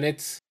time, and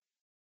it's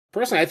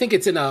personally, I think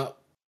it's in a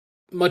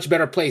much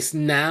better place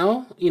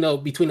now,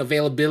 between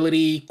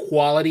availability,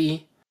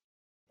 quality,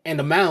 and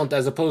amount,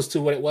 as opposed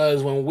to what it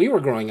was when we were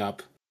growing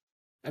up.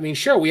 I mean,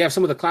 sure, we have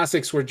some of the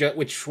classics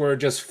which were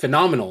just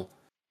phenomenal,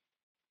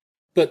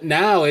 but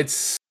now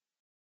it's,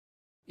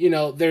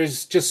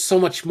 there's just so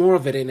much more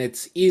of it, and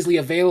it's easily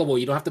available.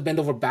 You don't have to bend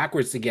over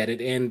backwards to get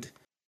it, and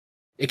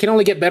it can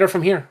only get better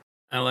from here.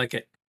 I like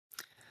it.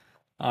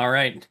 All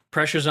right,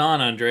 pressure's on,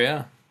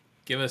 Andrea.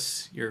 Give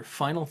us your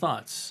final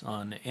thoughts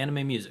on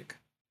anime music.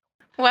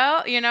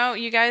 Well,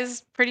 you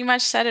guys pretty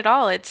much said it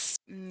all.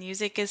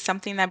 Music is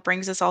something that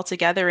brings us all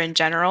together in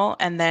general,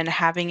 and then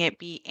having it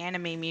be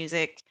anime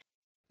music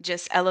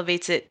just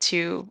elevates it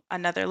to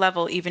another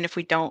level, even if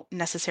we don't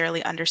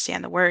necessarily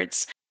understand the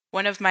words.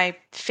 One of my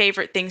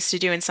favorite things to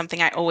do, and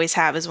something I always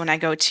have, is when I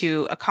go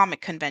to a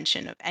comic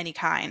convention of any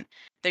kind,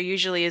 there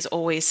usually is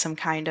always some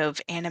kind of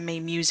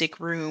anime music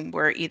room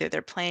where either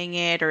they're playing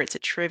it or it's a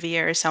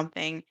trivia or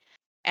something.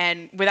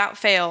 And without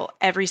fail,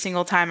 every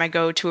single time I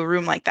go to a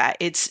room like that,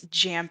 it's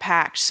jam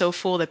packed, so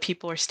full that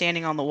people are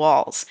standing on the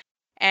walls.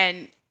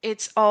 And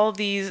it's all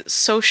these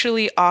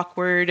socially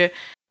awkward,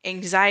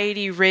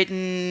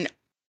 anxiety-ridden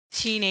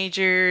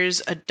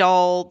teenagers,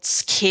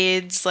 adults,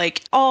 kids,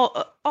 like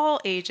all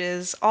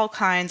ages, all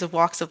kinds of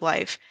walks of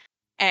life.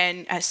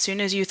 And as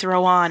soon as you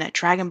throw on a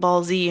Dragon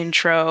Ball Z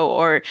intro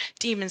or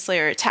Demon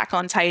Slayer, Attack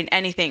on Titan,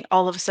 anything,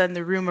 all of a sudden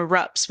the room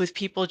erupts with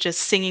people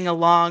just singing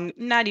along,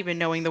 not even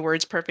knowing the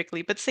words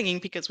perfectly, but singing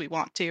because we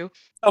want to.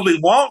 Oh, we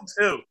want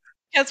to.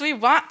 Because we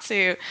want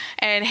to.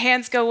 And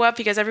hands go up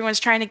because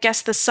everyone's trying to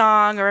guess the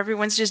song or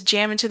everyone's just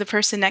jamming to the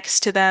person next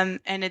to them.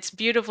 And it's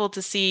beautiful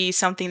to see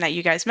something that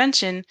you guys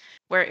mentioned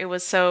where it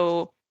was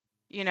so,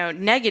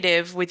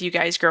 negative with you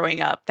guys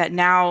growing up that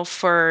now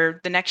for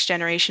the next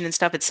generation and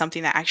stuff, it's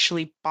something that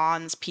actually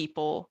bonds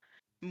people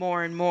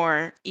more and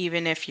more,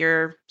 even if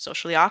you're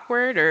socially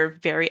awkward or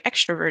very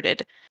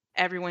extroverted.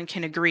 Everyone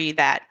can agree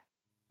that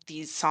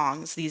these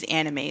songs, these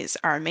animes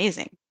are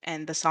amazing.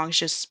 And the songs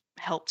just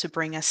help to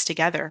bring us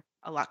together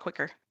a lot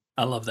quicker.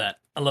 I love that.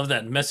 I love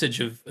that message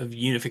of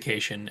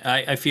unification.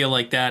 I feel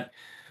like that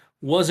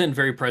wasn't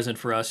very present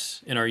for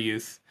us in our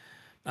youth.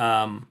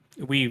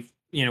 We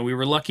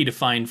were lucky to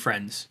find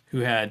friends who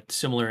had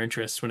similar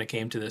interests when it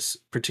came to this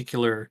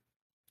particular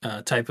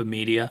type of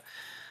media.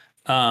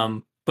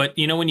 But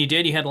when you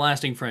did, you had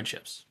lasting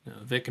friendships.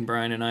 Vic and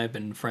Brian and I have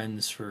been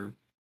friends for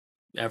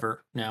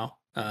ever now.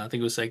 I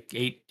think it was like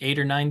 8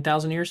 or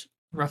 9,000 years,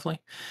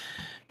 roughly.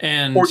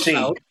 And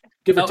 14.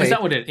 Give or is take.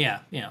 that what it?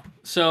 Yeah.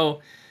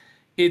 So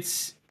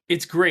it's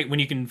great when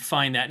you can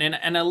find that,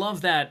 and I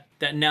love that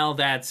now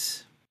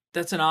that's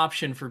an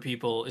option for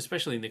people,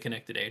 especially in the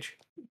connected age.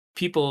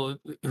 People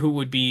who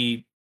would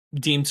be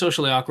deemed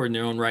socially awkward in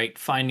their own right,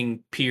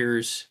 finding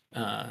peers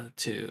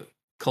to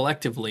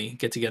collectively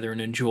get together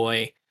and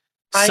enjoy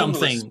Timeless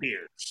something.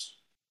 peers.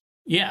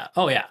 Yeah.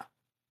 Oh yeah.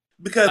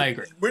 Because I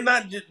agree.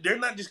 they're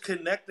not just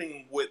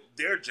connecting with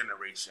their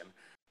generation;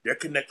 they're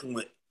connecting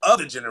with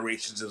other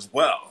generations as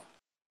well,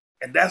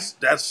 and that's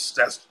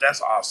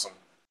awesome.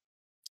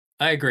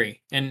 I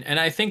agree, and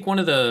I think one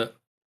of the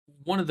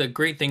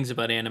great things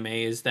about anime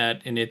is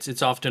that, and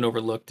it's often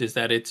overlooked, is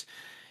that it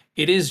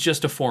is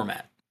just a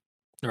format,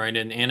 right?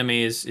 And anime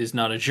is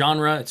not a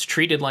genre; it's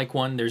treated like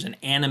one. There's an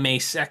anime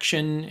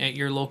section at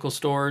your local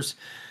stores,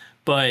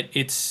 but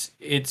it's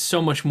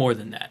so much more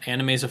than that.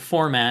 Anime is a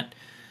format.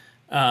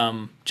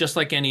 Just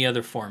like any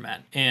other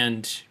format.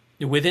 And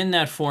within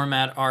that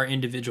format are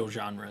individual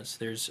genres.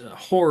 There's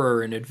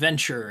horror and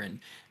adventure and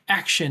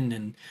action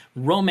and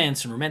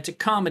romance and romantic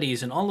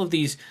comedies and all of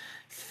these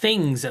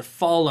things that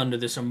fall under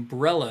this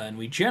umbrella, and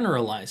we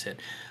generalize it.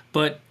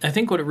 But I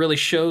think what it really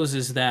shows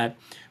is that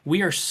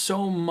we are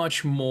so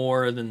much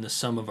more than the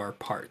sum of our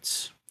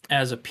parts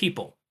as a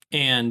people.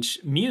 And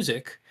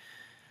music,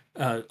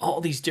 all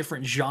these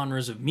different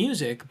genres of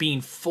music being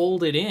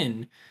folded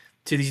in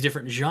to these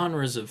different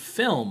genres of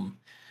film,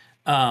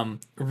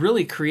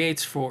 really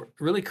creates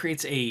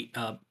a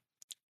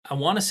I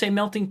want to say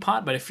melting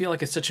pot, but I feel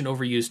like it's such an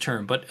overused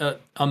term, but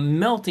a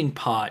melting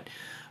pot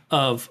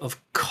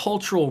of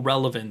cultural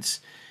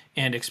relevance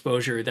and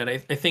exposure that I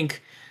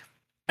think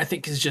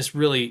is just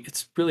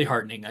it's really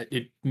heartening.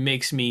 It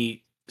makes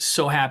me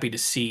so happy to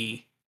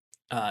see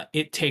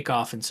it take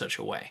off in such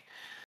a way.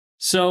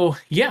 So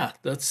yeah,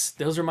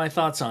 those are my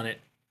thoughts on it.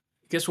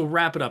 I guess we'll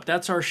wrap it up.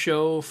 That's our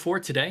show for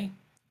today.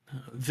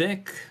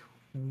 Vic,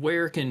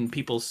 where can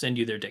people send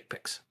you their dick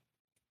pics?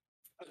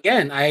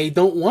 Again, I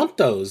don't want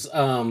those.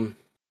 Well,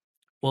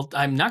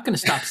 I'm not going to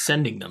stop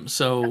sending them,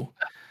 so...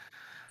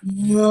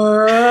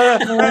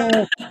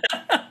 Well,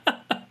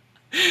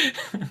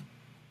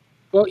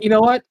 you know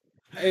what?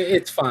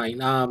 It's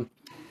fine.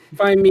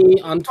 Find me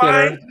on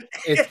Twitter.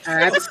 It's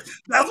at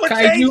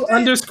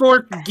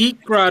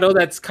Kaiju_Geek Grotto.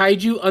 That's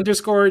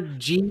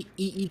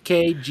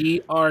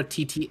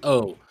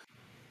Kaiju_GeekGrtto.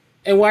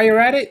 And while you're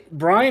at it,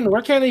 Brian,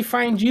 where can they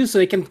find you so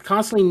they can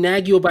constantly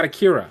nag you about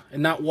Akira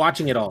and not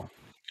watching it all?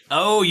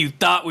 Oh, you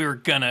thought we were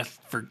gonna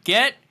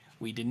forget?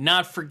 We did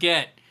not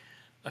forget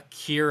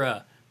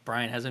Akira.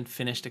 Brian hasn't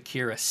finished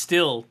Akira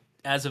still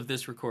as of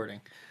this recording.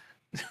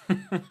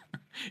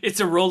 It's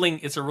a rolling.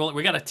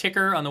 We got a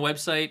ticker on the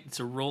website. It's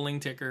a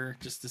rolling ticker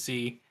just to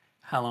see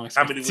how long it's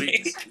how many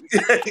weeks.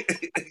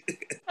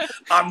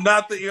 I'm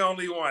not the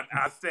only one.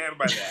 I stand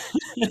by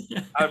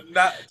that. I'm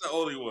not the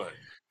only one.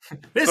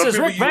 This is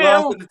Rick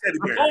Vale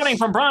reporting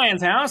from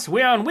Brian's house.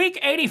 We're on week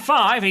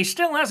 85. He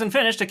still hasn't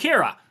finished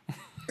Akira.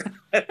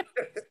 They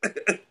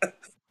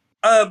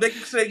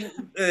can say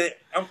you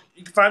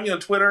can find me on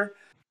Twitter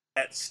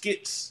at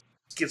skits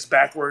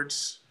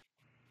backwards.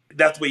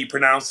 That's the way you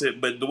pronounce it,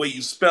 but the way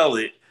you spell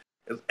it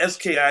is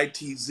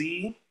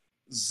SKITZZTIKS.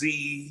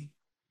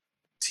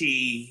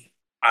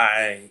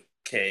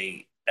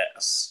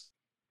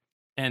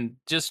 And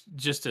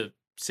just to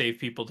save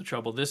people the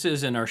trouble, this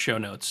is in our show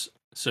notes.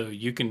 So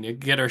you can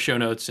get our show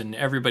notes, and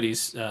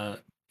everybody's,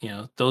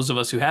 those of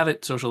us who have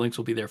it, social links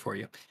will be there for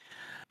you.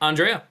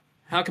 Andrea,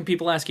 how can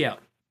people ask you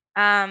out?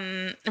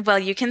 Well,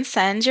 you can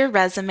send your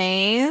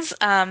resumes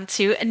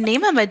to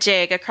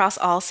Name-a-Majig across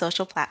all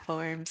social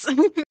platforms.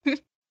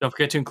 Don't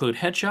forget to include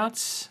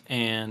headshots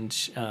and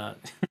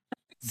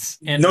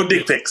And no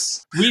dick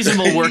pics.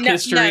 Reasonable work No,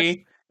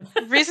 history.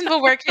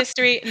 Reasonable work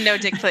history, no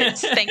dick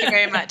pics. Thank you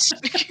very much.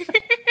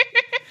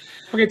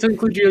 Okay, to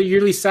include your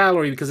yearly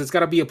salary because it's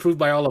got to be approved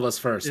by all of us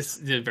first. This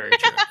is very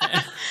true.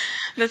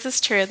 This is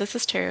true. This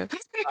is true.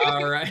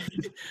 All right.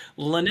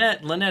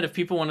 Lynette, if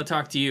people want to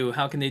talk to you,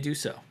 how can they do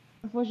so?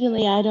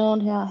 Unfortunately, I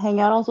don't hang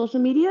out on social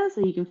media,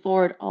 so you can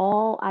forward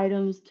all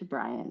items to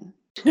Brian.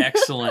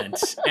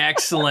 Excellent.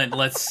 Excellent.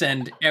 Let's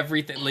send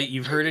everything.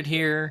 You've heard it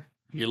here.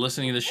 You're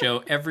listening to the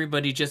show.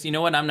 Everybody just, you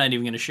know what? I'm not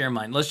even going to share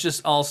mine. Let's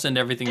just all send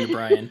everything to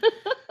Brian.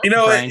 You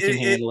know, Brian can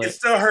handle it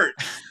still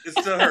hurts. It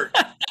still hurts.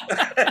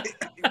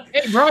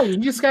 Hey, Brian, you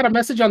just got a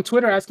message on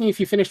Twitter asking if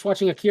you finished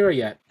watching Akira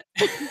yet.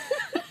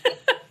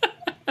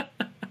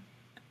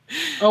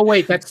 Oh,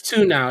 wait, that's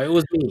 2 now. It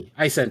was me.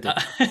 I sent it.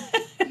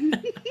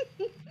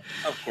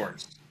 Of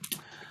course.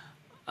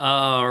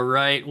 All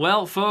right.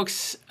 Well,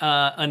 folks,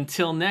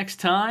 until next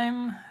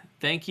time,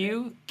 thank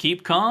you.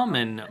 Keep calm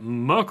and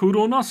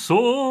Makuro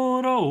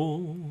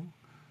Nasoro.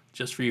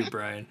 Just for you,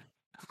 Brian.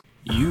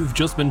 You've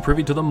just been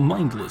privy to the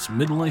mindless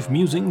midlife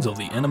musings of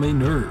the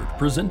anime nerd,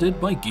 presented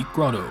by Geek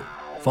Grotto.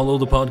 Follow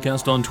the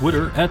podcast on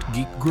Twitter at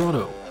Geek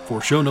Grotto. For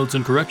show notes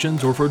and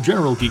corrections or for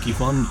general geeky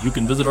fun, you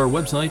can visit our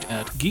website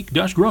at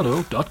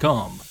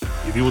geek-grotto.com.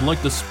 If you would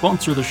like to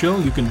sponsor the show,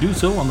 you can do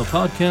so on the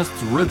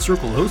podcast's Red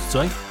Circle host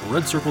site,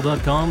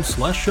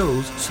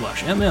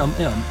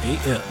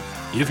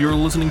 redcircle.com/shows/MMMAN. If you're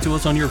listening to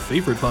us on your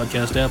favorite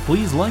podcast app,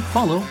 please like,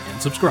 follow,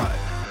 and subscribe.